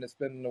have, and it's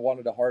been one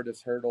of the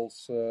hardest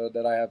hurdles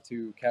that I have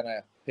to kind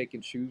of pick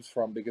and choose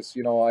from, because,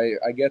 you know,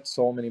 I get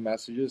so many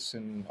messages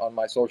on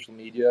my social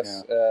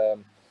medias,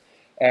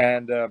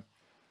 and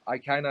I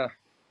kind of,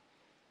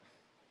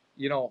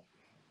 you know,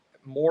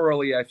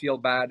 morally I feel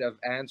bad of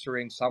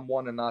answering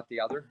someone and not the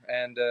other.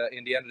 And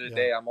in the end of the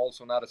day, I'm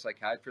also not a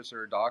psychiatrist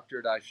or a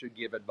doctor that I should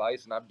give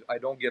advice, and I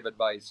don't give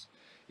advice,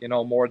 you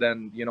know, more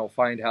than, you know,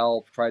 find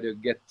help, try to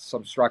get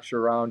some structure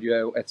around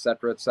you, et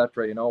cetera,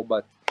 you know.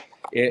 But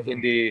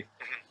in the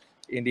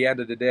end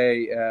of the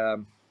day,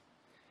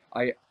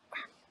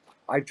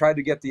 I try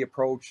to get the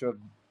approach of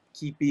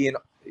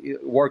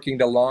working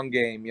the long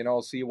game, you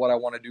know, see what I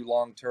want to do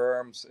long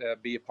term,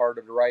 be a part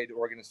of the right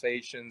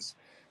organizations,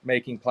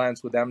 making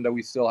plans with them that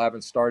we still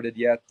haven't started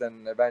yet,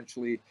 and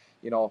eventually,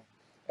 you know,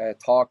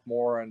 talk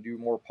more and do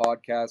more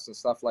podcasts and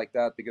stuff like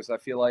that, because I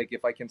feel like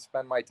if I can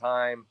spend my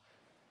time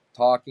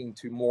talking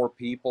to more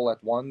people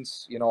at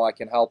once, you know, I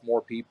can help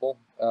more people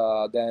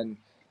than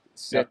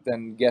sit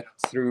and get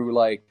through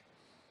like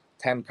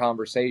 10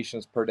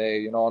 conversations per day,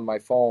 you know, on my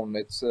phone.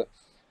 It's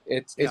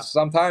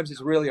sometimes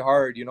it's really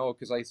hard, you know,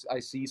 because I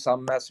see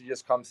some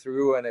messages come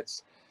through, and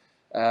it's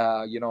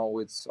you know,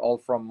 it's all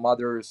from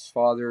mothers,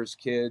 fathers,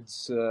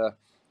 kids,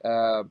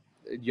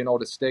 you know,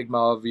 the stigma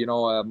of, you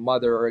know, a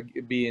mother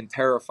being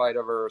terrified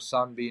of her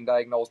son being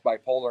diagnosed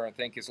bipolar and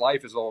think his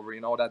life is over, you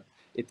know. That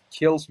it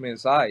kills me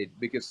inside,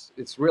 because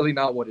it's really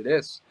not what it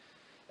is.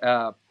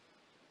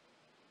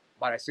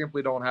 But I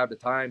simply don't have the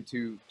time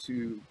to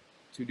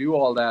do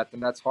all that,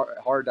 and that's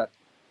hard. That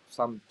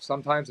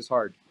sometimes it's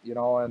hard, you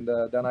know. And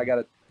then I got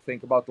to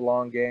think about the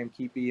long game,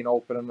 keep being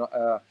open and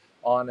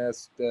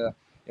honest.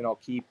 You know,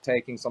 keep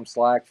taking some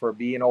slack for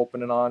being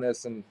open and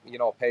honest, and, you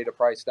know, pay the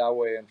price that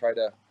way, and try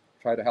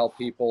to help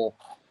people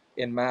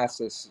in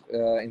masses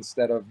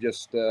instead of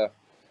just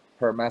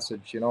per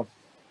message, you know.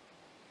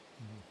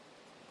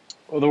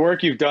 Well, the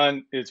work you've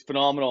done is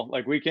phenomenal.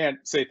 Like, we can't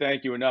say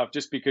thank you enough,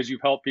 just because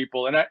you've helped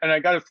people. And I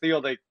got to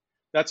feel like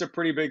that's a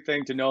pretty big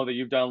thing to know, that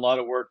you've done a lot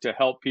of work to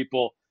help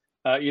people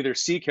either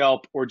seek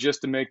help or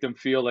just to make them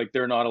feel like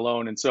they're not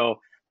alone. And so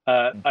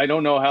I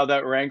don't know how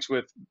that ranks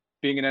with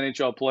being an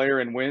NHL player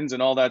and wins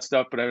and all that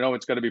stuff, but I know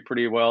it's got to be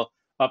pretty well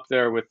up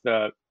there with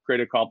great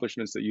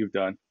accomplishments that you've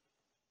done.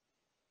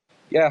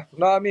 Yeah,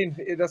 no, I mean,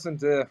 it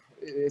doesn't,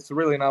 it's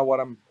really not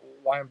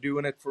why I'm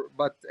doing it for.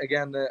 But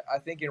again, I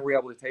think in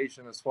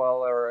rehabilitation as well,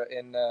 or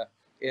in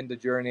in the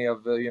journey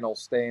of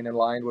staying in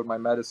line with my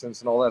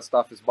medicines and all that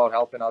stuff is about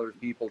helping other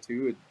people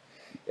too.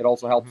 It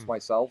also helps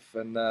myself,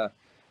 and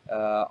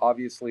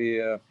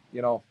obviously,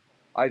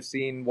 I've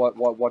seen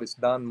what it's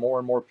done. More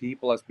and more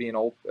people as being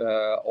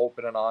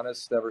open and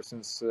honest ever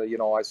since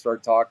I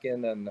started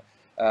talking, and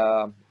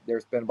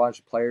there's been a bunch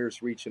of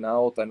players reaching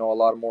out. I know a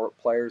lot of more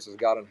players has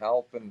gotten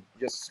help, and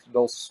just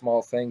those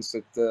small things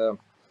that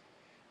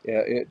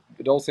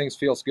those things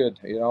feels good,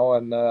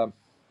 and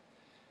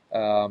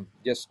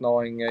just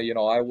knowing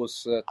I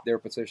was at their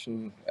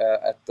position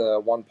at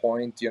one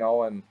point,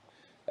 and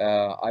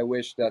I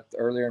wish that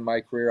earlier in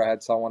my career I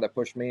had someone that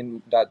pushed me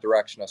in that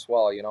direction as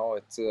well.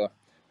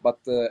 But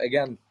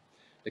again,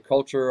 the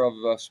culture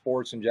of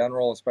sports in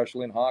general,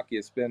 especially in hockey,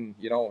 it's been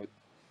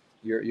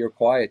you're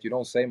quiet. You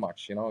don't say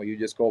much. You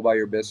just go by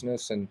your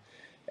business, and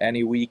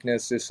any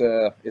weakness is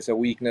a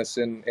weakness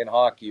in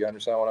hockey. You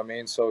understand what I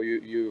mean? So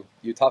you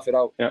tough it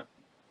out. Yeah.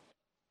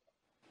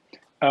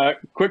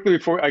 Quickly,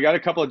 before I got a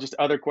couple of just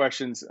other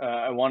questions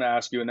I want to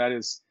ask you, and that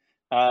is,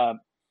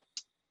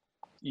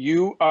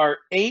 you are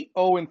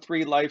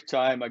 8-0-3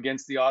 lifetime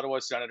against the Ottawa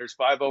Senators,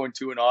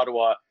 5-0-2 in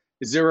Ottawa.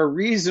 Is there a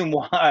reason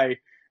why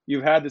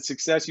you've had the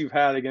success you've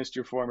had against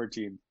your former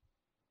team?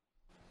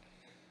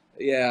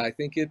 Yeah, I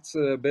think it's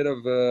a bit of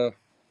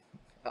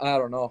I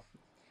don't know.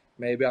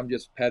 Maybe I'm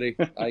just petty.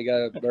 I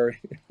got very.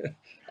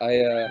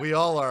 We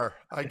all are.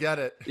 I get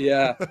it.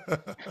 Yeah.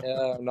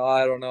 No,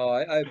 I don't know.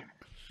 I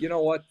you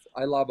know what?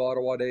 I love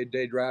Ottawa.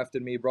 They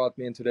drafted me, brought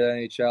me into the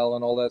NHL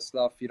and all that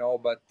stuff,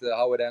 but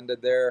how it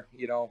ended there,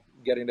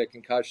 getting the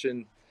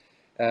concussion,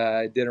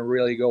 it didn't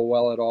really go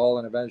well at all.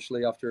 And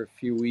eventually, after a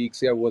few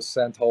weeks, I was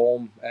sent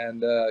home.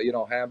 And,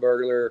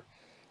 Hamburglar,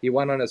 he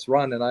went on his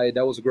run, and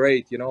that was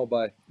great,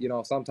 but,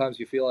 sometimes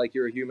you feel like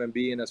you're a human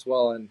being as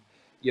well. And,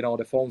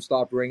 the phone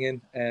stopped ringing,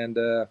 and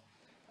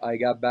I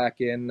got back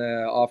in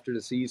after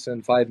the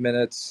season, 5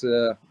 minutes.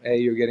 Hey,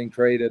 you're getting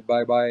traded.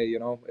 Bye-bye.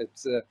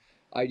 It's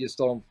I just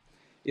don't,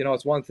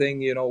 it's one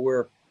thing,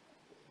 we're,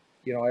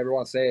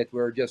 everyone say it,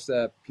 we're just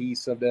a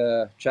piece of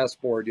the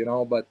chessboard,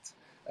 but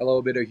a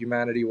little bit of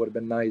humanity would have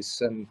been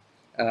nice. And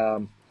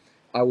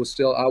I was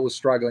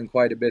struggling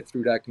quite a bit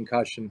through that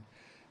concussion,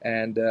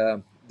 and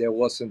there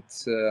wasn't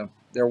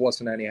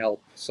any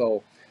help.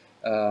 So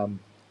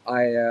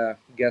I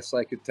guess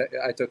I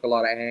took a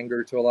lot of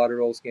anger to a lot of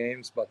those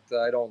games, but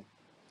I don't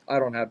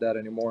have that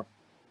anymore.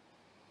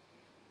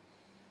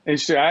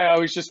 Interesting. I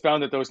always just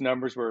found that those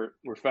numbers were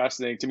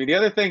fascinating to me. The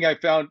other thing I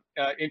found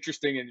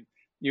interesting, and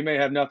you may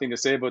have nothing to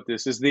say about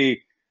this, is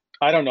the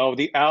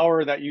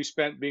hour that you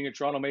spent being a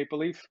Toronto Maple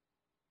Leaf.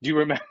 Do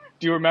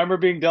you remember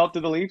being dealt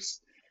to the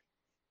Leafs?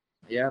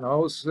 Yeah,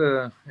 no,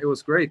 it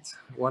was great.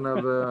 One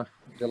of the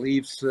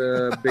Leafs'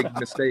 big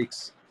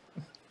mistakes.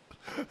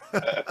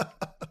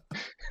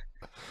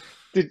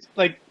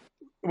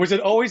 Was it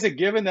always a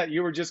given that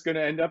you were just going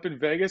to end up in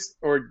Vegas,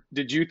 or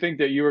did you think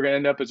that you were going to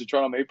end up as a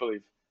Toronto Maple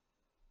Leaf?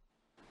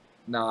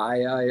 No,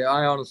 I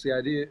honestly,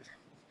 I did.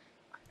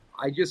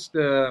 I just,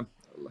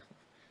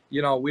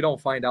 we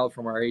don't find out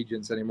from our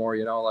agents anymore. I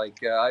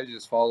was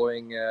just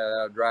following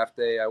draft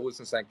day. I was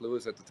in St.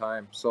 Louis at the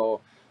time,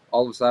 so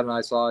all of a sudden I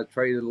saw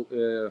traded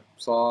to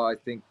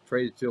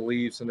the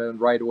Leafs, and then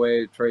right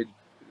away trade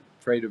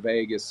to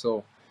Vegas.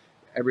 So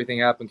everything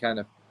happened kind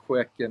of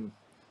quick, and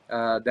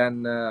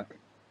then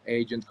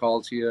agent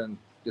calls you and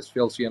just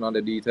fills you in on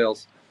the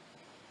details.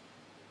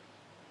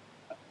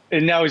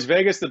 And now, is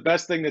Vegas the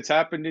best thing that's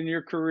happened in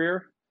your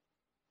career?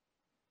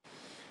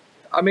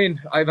 I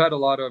mean, I've had a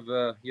lot of,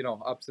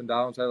 ups and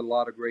downs. I had a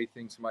lot of great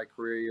things in my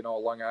career.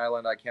 Long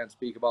Island, I can't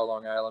speak about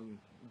Long Island.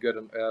 Good,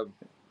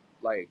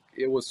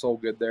 it was so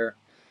good there.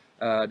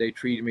 They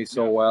treated me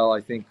so well. I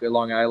think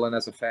Long Island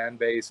as a fan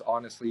base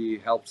honestly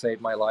helped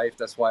save my life.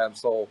 That's why I'm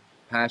so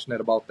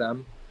passionate about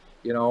them,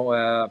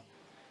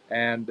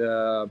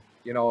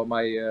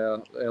 my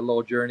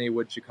little journey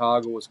with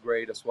Chicago was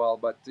great as well.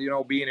 But,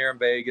 being here in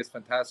Vegas,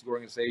 fantastic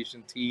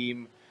organization,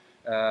 team,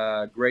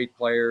 great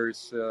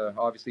players,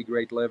 obviously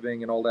great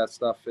living and all that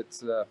stuff.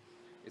 It's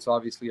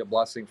obviously a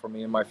blessing for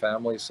me and my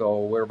family. So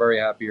we're very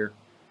happy here.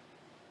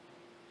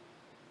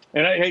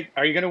 And hey,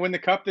 are you going to win the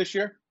Cup this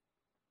year?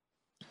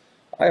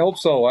 I hope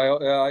so.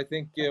 I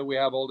think we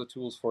have all the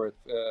tools for it,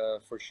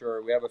 for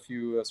sure. We have a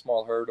few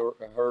small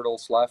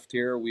hurdles left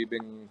here. We've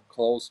been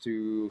close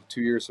to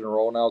 2 years in a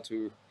row now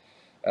to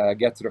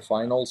get to the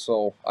final.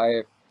 So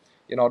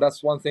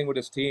that's one thing with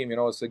this team.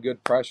 It's a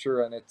good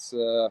pressure, and it's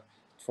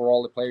for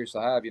all the players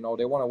to have. They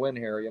want to win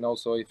here.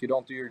 So if you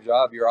don't do your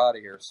job, you're out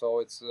of here. So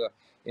it's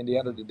in the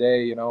end of the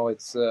day,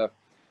 it's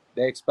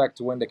they expect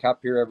to win the Cup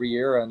here every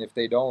year, and if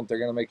they don't, they're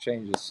going to make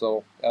changes.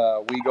 So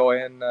we go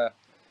in.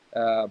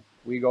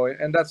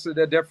 And that's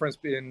the difference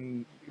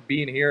in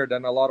being here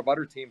than a lot of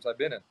other teams I've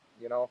been in.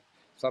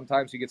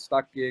 Sometimes you get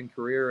stuck in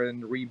career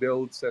and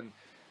rebuilds and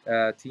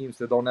teams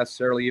that don't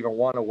necessarily even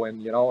want to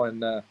win,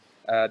 and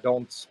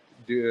don't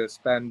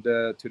spend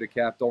to the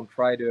cap, don't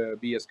try to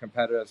be as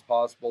competitive as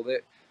possible.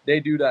 They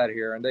do that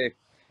here, and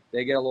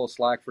they get a little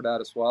slack for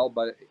that as well.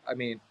 But I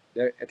mean,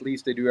 at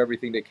least they do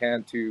everything they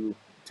can to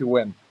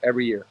win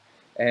every year.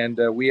 And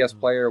we as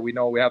player, we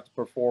know we have to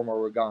perform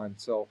or we're gone.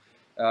 So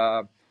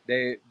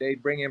they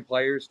bring in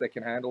players that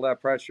can handle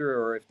that pressure,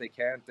 or if they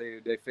can't,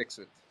 they fix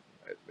it.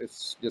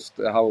 It's just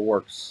how it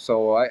works.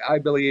 So I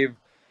believe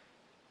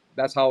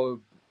that's how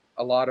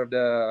a lot of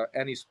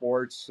any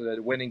sports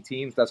winning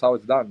teams, that's how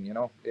it's done.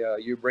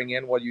 You bring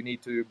in what you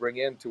need to bring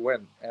in to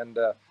win, and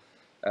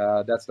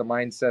that's the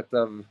mindset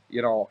of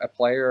a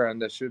player,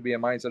 and that should be a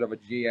mindset of a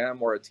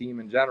GM or a team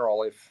in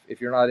general.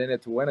 If you're not in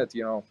it to win it,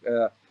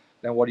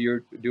 then what are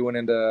you doing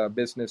in the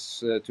business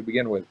to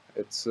begin with?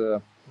 It's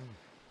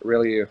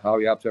really how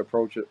you have to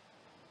approach it.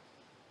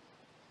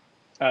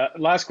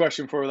 Last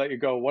question before we let you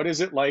go. What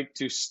is it like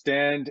to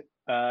stand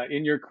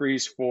in your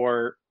crease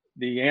for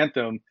the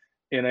anthem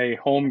in a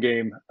home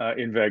game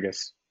in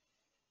Vegas?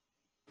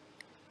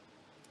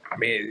 I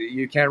mean,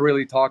 you can't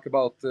really talk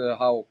about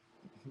how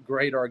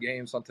great our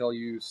games until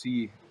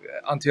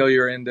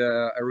you're in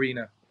the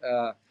arena.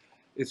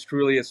 It's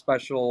truly a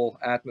special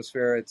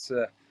atmosphere. It's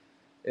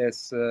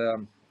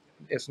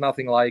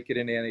nothing like it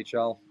in the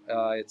NHL.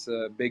 It's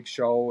a big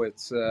show.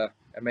 It's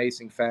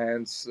amazing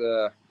fans,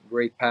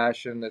 great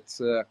passion. It's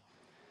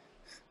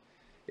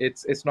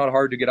not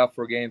hard to get up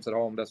for games at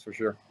home, that's for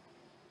sure.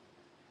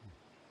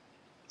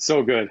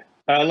 So good.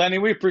 Lenny,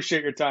 we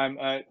appreciate your time.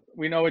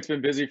 We know it's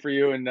been busy for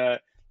you, and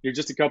you're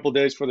just a couple of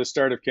days for the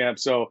start of camp.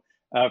 So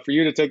for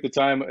you to take the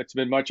time, it's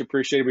been much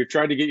appreciated. We've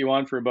tried to get you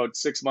on for about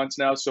 6 months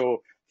now.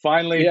 So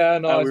finally, we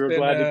were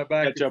glad to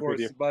catch up with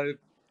you. But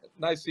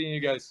nice seeing you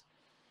guys.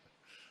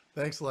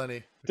 Thanks,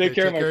 Lenny. Take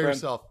care, take my care of friend.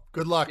 yourself.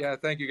 Good luck. Yeah,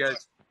 thank you,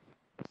 guys.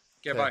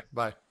 Okay, bye.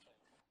 Bye.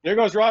 There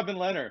goes Robin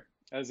Lehner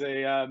as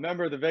a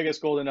member of the Vegas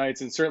Golden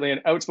Knights and certainly an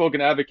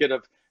outspoken advocate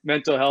of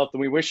mental health, and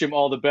we wish him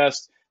all the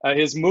best.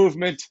 His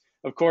movement,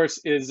 of course,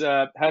 is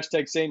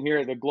hashtag same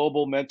here, the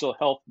global mental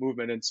health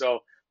movement. And so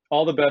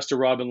all the best to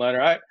Robin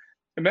Lehner.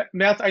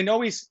 Meth, I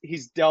know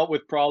he's dealt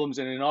with problems,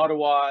 and in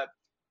Ottawa,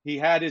 he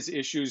had his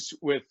issues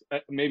with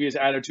maybe his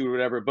attitude or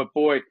whatever, but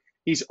boy,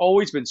 he's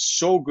always been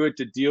so good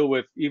to deal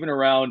with, even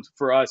around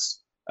for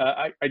us.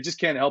 I just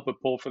can't help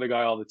but pull for the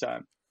guy all the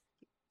time.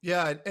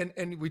 Yeah,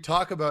 and we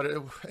talk about it,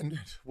 and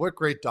what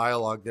great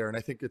dialogue there. And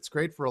I think it's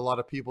great for a lot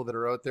of people that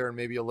are out there and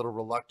maybe a little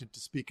reluctant to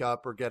speak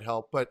up or get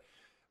help. But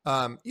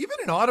even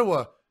in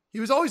Ottawa,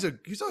 he's always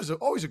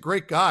a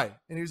great guy,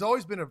 and he's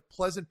always been a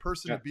pleasant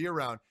person to be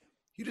around.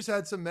 He just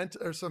had some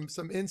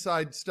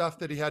inside stuff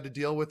that he had to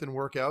deal with and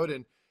work out,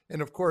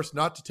 and of course,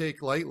 not to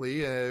take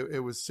lightly.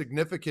 It was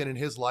significant in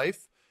his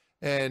life,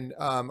 and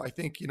I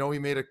think he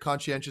made a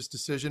conscientious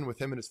decision with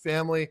him and his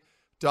family,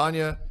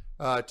 Danya,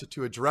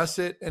 to address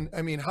it. And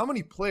I mean, how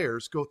many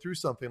players go through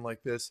something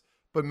like this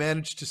but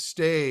manage to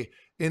stay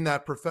in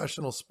that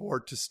professional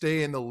sport, to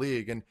stay in the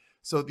league? And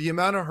so the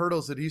amount of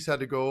hurdles that he's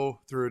had to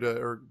go through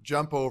or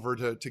jump over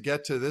to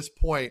get to this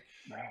point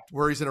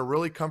where he's in a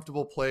really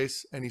comfortable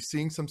place and he's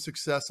seeing some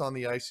success on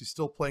the ice, he's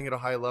still playing at a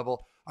high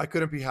level. I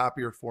couldn't be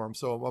happier for him.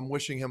 So I'm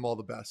wishing him all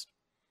the best.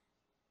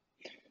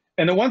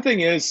 And the one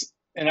thing is,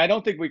 and I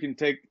don't think we can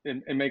take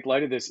and make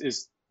light of this,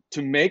 is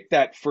to make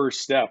that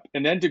first step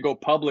and then to go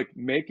public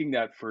making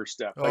that first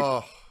step.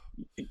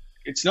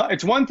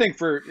 It's one thing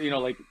for,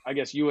 like, I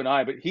guess you and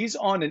I, but he's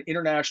on an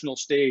international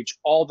stage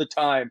all the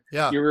time.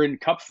 Yeah. You're in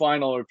cup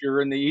final, or if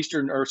you're in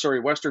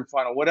the Western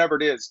final, whatever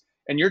it is,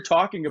 and you're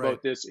talking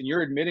about this and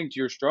you're admitting to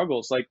your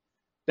struggles. Like,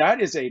 that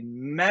is a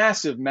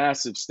massive,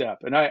 massive step.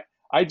 And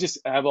I just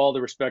have all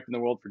the respect in the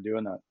world for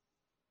doing that.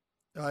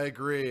 I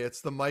agree.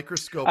 It's the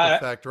microscope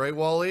effect, right,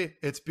 Wally?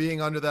 It's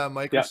being under that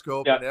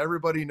microscope and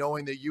everybody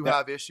knowing that you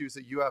have issues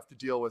that you have to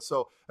deal with.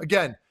 So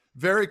again,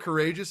 very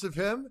courageous of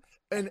him.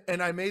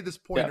 And I made this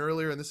point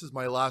earlier, and this is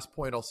my last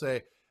point I'll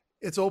say.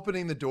 It's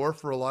opening the door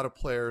for a lot of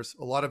players,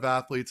 a lot of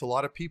athletes, a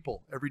lot of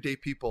people, everyday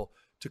people,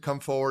 to come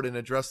forward and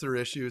address their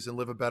issues and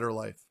live a better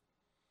life.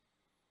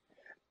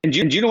 And do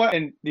you know what?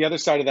 And the other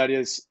side of that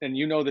is, and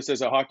you know this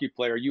as a hockey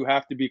player, you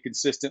have to be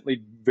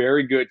consistently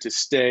very good to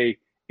stay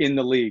in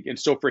the league. And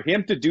so for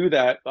him to do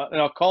that, and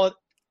I'll call it,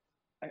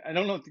 I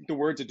don't know if the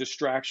word's a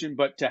distraction,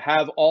 but to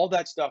have all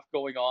that stuff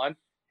going on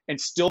and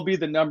still be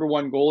the number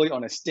one goalie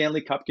on a Stanley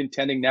Cup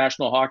contending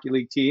National Hockey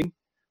League team,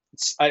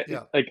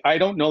 I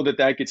don't know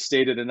that gets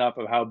stated enough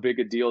of how big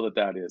a deal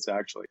that is,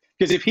 actually.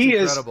 Because if he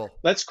is,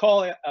 let's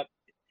call it,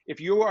 if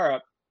you are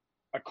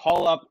a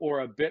call-up or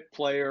a bit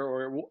player,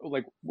 or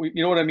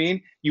you know what I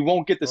mean? You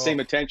won't get the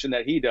same attention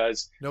that he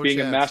does,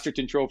 being a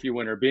Masterton Trophy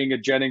winner, being a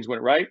Jennings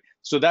winner, right?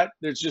 So that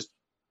there's just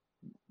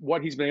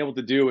what he's been able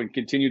to do and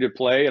continue to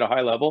play at a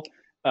high level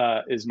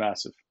is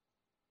massive.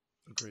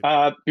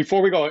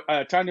 Before we go,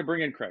 time to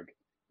bring in Craig,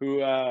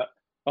 who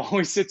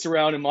always sits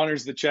around and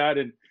monitors the chat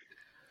and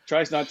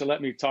tries not to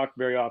let me talk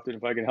very often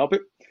if I can help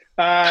it.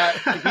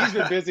 He's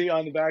been busy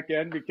on the back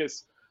end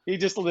because he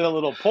just did a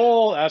little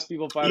poll, asked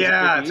people if I was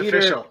a picky eater.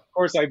 Official. Of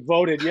course, I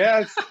voted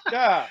yes.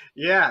 Yeah.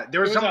 Yeah, there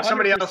was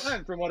somebody else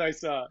from what I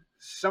saw.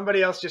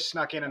 Somebody else just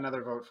snuck in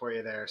another vote for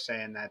you there,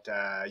 saying that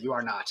you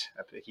are not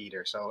a picky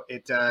eater. So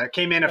it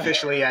came in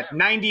officially at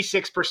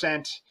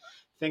 96%.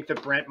 Think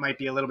that Brent might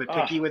be a little bit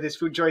picky with his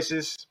food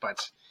choices,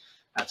 but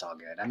That's all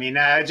good. I mean,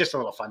 just a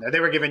little fun there.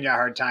 They were giving you a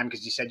hard time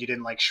because you said you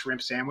didn't like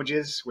shrimp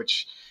sandwiches,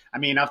 which, I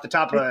mean, off the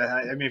top of,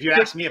 if you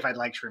asked me if I'd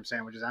like shrimp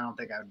sandwiches, I don't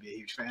think I would be a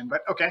huge fan,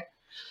 but okay.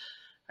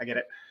 I get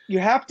it. You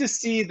have to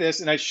see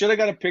this, and I should have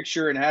got a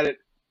picture and had it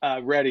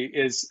ready.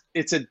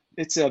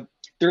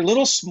 They're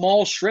little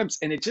small shrimps,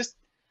 and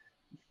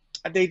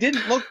they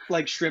didn't look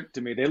like shrimp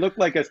to me. They looked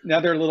like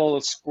another little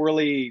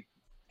squirrely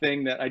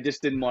thing that I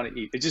just didn't want to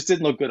eat. It just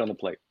didn't look good on the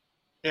plate.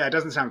 Yeah, it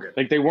doesn't sound good.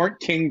 Like they weren't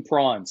king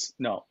prawns.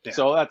 No. Yeah.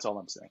 So that's all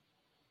I'm saying.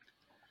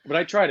 But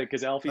I tried it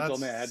because Alfie told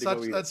me I had to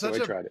go eat it, so I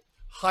tried it.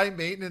 High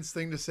maintenance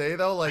thing to say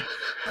though. Like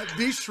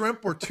these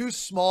shrimp were too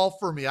small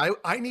for me.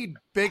 I need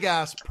big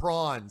ass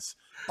prawns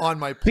on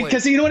my plate.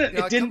 Because you know what?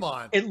 It didn't.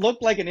 It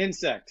looked like an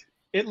insect.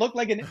 It looked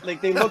like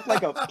they looked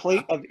like a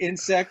plate of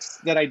insects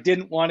that I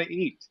didn't want to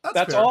eat.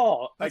 That's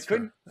all. That's I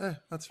couldn't.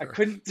 That's fair. I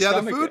couldn't. Yeah,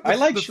 the food. I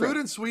like the shrimp.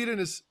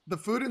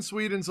 food in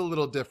Sweden's a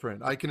little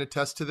different. I can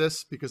attest to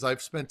this because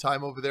I've spent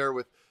time over there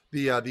with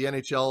the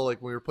NHL.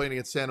 Like when we were playing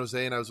against San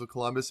Jose, and I was with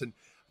Columbus, and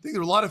I think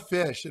there were a lot of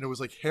fish, and it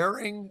was like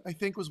herring. I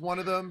think was one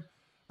of them.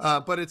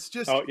 But it's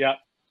just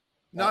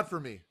not for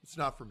me. It's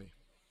not for me.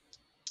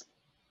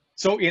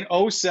 So in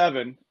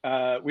 2007,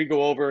 we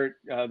go over.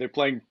 They're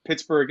playing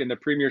Pittsburgh in the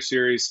Premier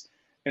Series.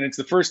 And it's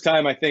the first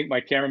time I think my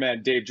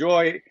cameraman, Dave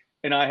Joy,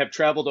 and I have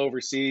traveled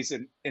overseas.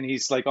 And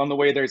he's like on the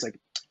way there, he's like,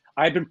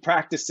 I've been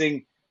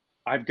practicing.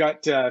 I've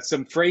got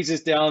some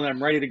phrases down and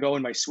I'm ready to go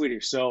in my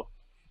Swedish. So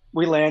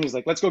we land. He's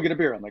like, let's go get a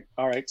beer. I'm like,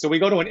 all right. So we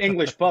go to an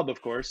English pub,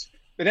 of course.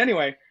 But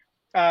anyway,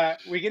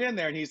 we get in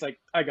there and he's like,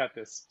 I got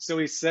this. So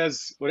he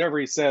says whatever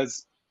he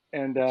says.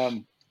 And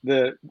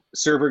the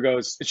server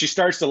goes, and she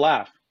starts to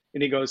laugh.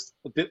 And he goes,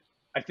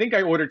 I think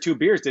I ordered 2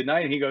 beers, didn't I?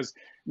 And he goes,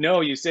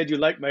 no, you said you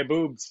liked my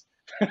boobs.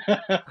 Oh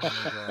my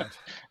God.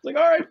 It's like,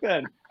 all right,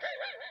 Ben.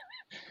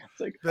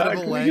 It's like,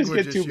 can we just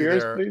get 2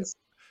 beers, please?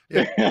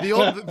 Yeah.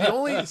 The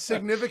only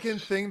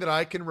significant thing that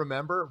I can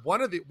remember,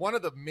 one of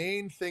the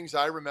main things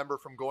I remember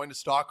from going to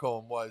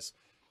Stockholm was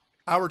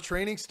our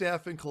training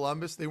staff in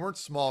Columbus. They weren't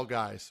small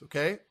guys,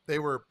 okay? They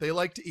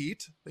liked to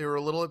eat. They were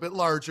a little bit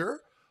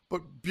larger,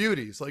 but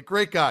beauties, like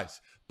great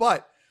guys.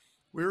 But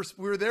we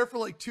were there for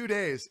like 2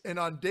 days, and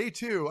on day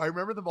 2, I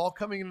remember them all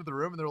coming into the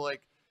room, and they're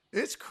like,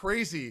 it's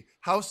crazy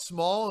how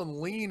small and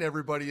lean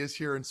everybody is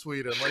here in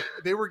Sweden. Like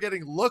they were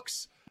getting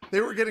looks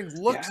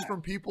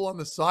from people on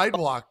the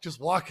sidewalk just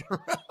walking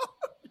around.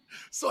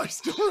 So I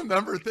still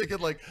remember thinking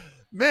like,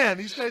 man,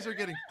 these guys are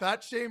getting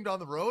fat shamed on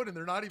the road and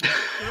they're not even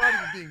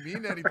being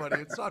mean to anybody.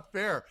 It's not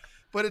fair.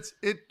 But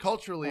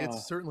culturally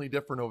it's certainly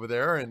different over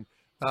there, and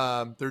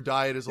their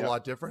diet is a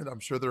lot different. I'm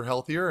sure they're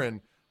healthier,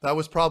 and that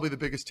was probably the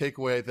biggest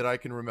takeaway that I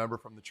can remember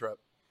from the trip.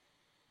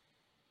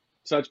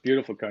 Such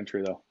beautiful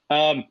country, though.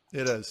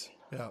 It is.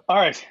 Yeah. All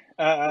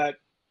right.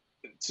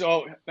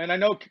 So, and I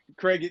know,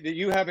 Craig, that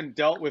you haven't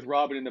dealt with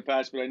Robin in the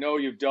past, but I know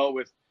you've dealt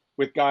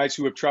with guys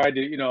who have tried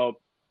to,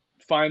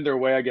 find their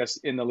way, I guess,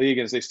 in the league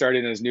as they start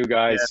in as new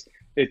guys.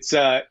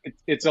 Yeah.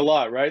 It's a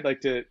lot, right? Like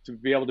to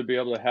be able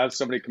to have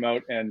somebody come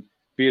out and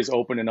be as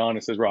open and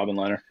honest as Robin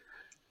Lehner.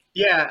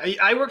 Yeah,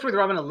 I worked with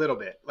Robin a little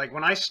bit. Like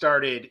when I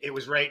started, it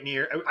was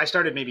I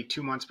started maybe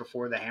 2 months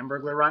before the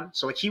Hamburglar run.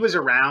 So like he was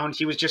around,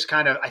 he was just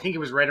kind of, I think it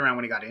was right around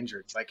when he got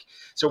injured. Like,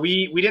 so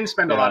we didn't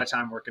spend a lot of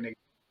time working together.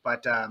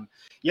 But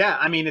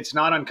I mean, it's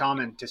not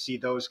uncommon to see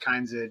those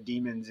kinds of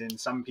demons in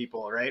some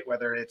people, right?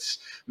 Whether it's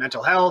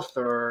mental health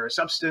or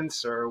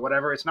substance or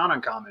whatever, it's not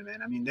uncommon,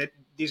 man. I mean,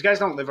 these guys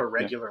don't live a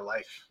regular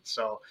life.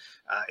 So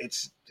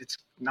it's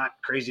not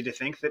crazy to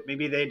think that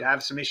maybe they'd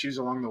have some issues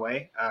along the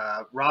way.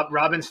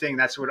 Robin's thing,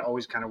 that's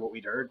always kind of what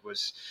we'd heard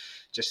was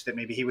just that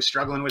maybe he was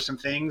struggling with some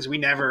things. We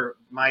never,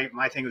 my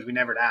thing was we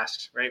never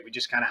asked, right? We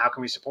just kind of, how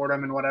can we support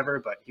him and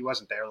whatever, but he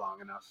wasn't there long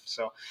enough.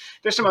 So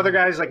there's some other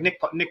guys like Nick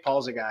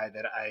Paul's a guy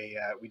that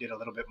we did a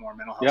little bit more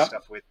mental health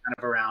stuff with, kind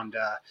of around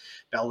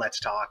Bell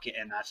Let's Talk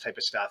and that type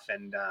of stuff.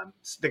 And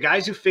the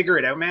guys who figure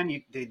it out,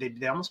 man,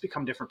 they almost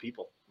become different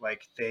people.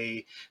 Like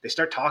they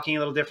start talking a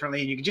little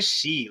differently, and you can just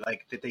see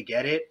like that they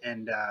get it.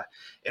 And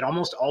it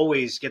almost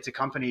always gets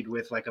accompanied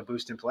with like a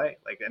boost in play.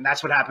 Like, and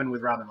that's what happened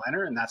with Robin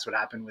Lehner, and that's what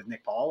happened with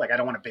Nick Paul. Like, I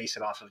don't want to base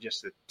it off of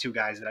just the 2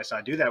 guys that I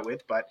saw do that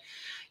with, but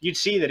you'd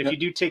see that if you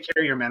do take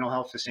care of your mental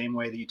health the same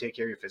way that you take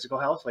care of your physical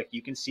health, like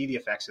you can see the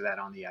effects of that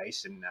on the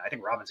ice. And I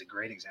think Robin's a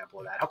great example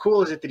of that. How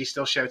cool is it that he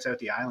still shouts out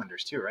the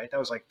Islanders too, right? That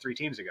was like 3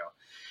 teams ago.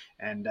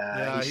 And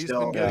he's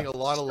been getting a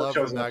lot of love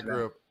from that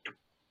group.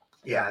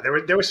 Yeah,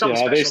 there was something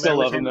special there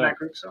with him in that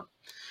group. So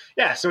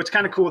yeah, so it's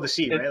kind of cool to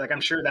see, right? Like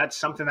I'm sure that's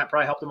something that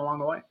probably helped him along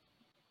the way.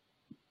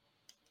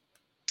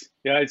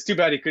 Yeah, it's too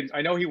bad he couldn't.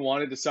 I know he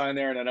wanted to sign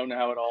there, and I don't know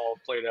how it all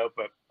played out,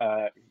 but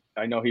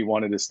I know he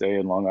wanted to stay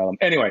in Long Island.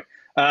 Anyway,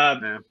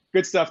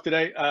 good stuff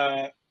today.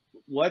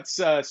 Let's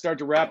start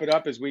to wrap it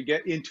up as we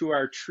get into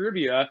our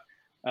trivia,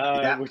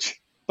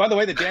 which, by the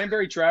way, the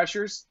Danbury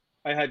Trashers,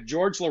 I had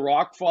George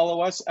LaRocque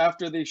follow us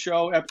after the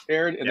show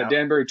aired, and the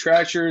Danbury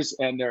Trashers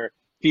and their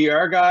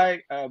PR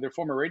guy, their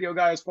former radio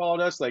guy, has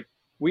followed us. Like,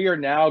 we are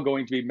now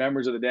going to be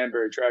members of the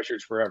Danbury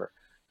Trashers forever.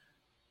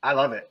 I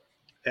love it.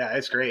 Yeah,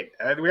 it's great.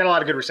 We got a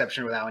lot of good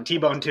reception with that one.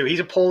 T-Bone too. He's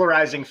a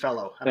polarizing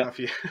fellow. I don't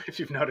know if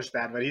you've noticed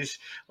that, but he's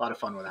a lot of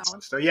fun with that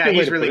one. So yeah,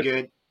 he's really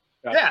good.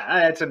 Yeah,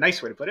 that's a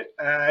nice way to put it.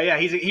 Yeah,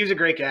 he was a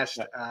great guest.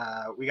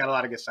 We got a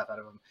lot of good stuff out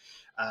of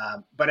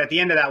him. But at the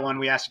end of that one,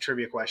 we asked a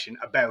trivia question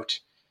about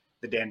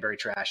the Danbury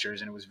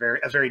Trashers, and it was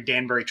a very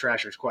Danbury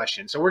Trashers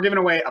question. So we're giving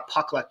away a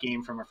puck luck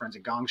game from our friends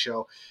at Gong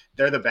Show.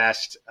 They're the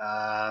best.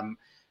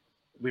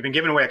 We've been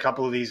giving away a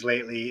couple of these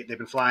lately. They've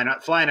been flying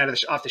off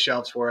the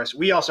shelves for us.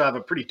 We also have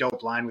a pretty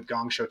dope line with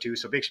Gong Show too,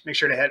 so make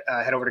sure to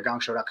head over to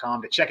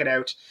gongshow.com to check it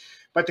out.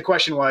 But the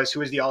question was,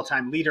 who is the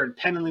all-time leader in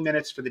penalty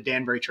minutes for the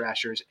Danbury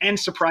Trashers? And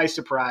surprise,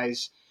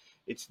 surprise,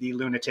 it's the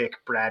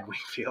lunatic Brad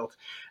Wingfield.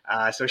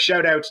 So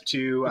shout out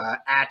to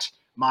at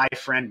my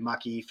friend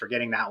Mucky for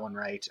getting that one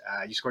right.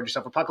 You scored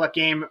yourself a puck luck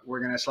game. We're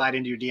going to slide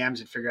into your DMs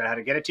and figure out how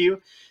to get it to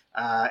you.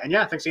 And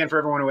yeah, thanks again for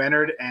everyone who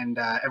entered and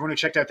everyone who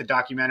checked out the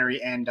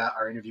documentary and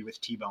our interview with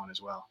T-Bone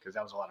as well, because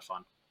that was a lot of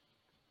fun.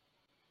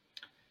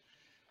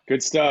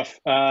 Good stuff.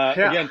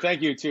 Again,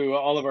 thank you to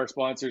all of our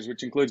sponsors,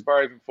 which includes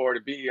Barhaven Ford,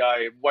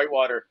 BEI,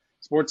 Whitewater,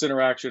 Sports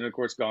Interaction, and of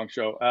course, Gong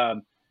Show.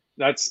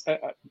 I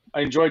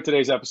enjoyed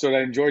today's episode.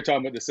 I enjoyed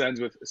talking about the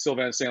Sens with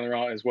Sylvain and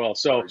St-Laurent as well.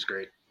 So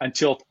great.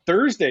 Until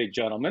Thursday,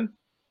 gentlemen,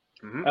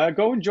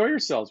 go enjoy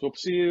yourselves. We'll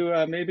see you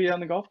maybe on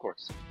the golf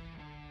course.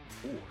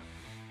 Ooh.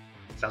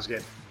 Sounds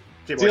good.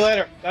 See you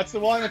later. That's the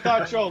Wally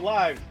Methot Show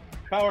live,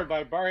 powered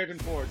by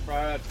Barhaven Ford.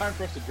 Time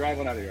for us to drive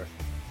on out of here.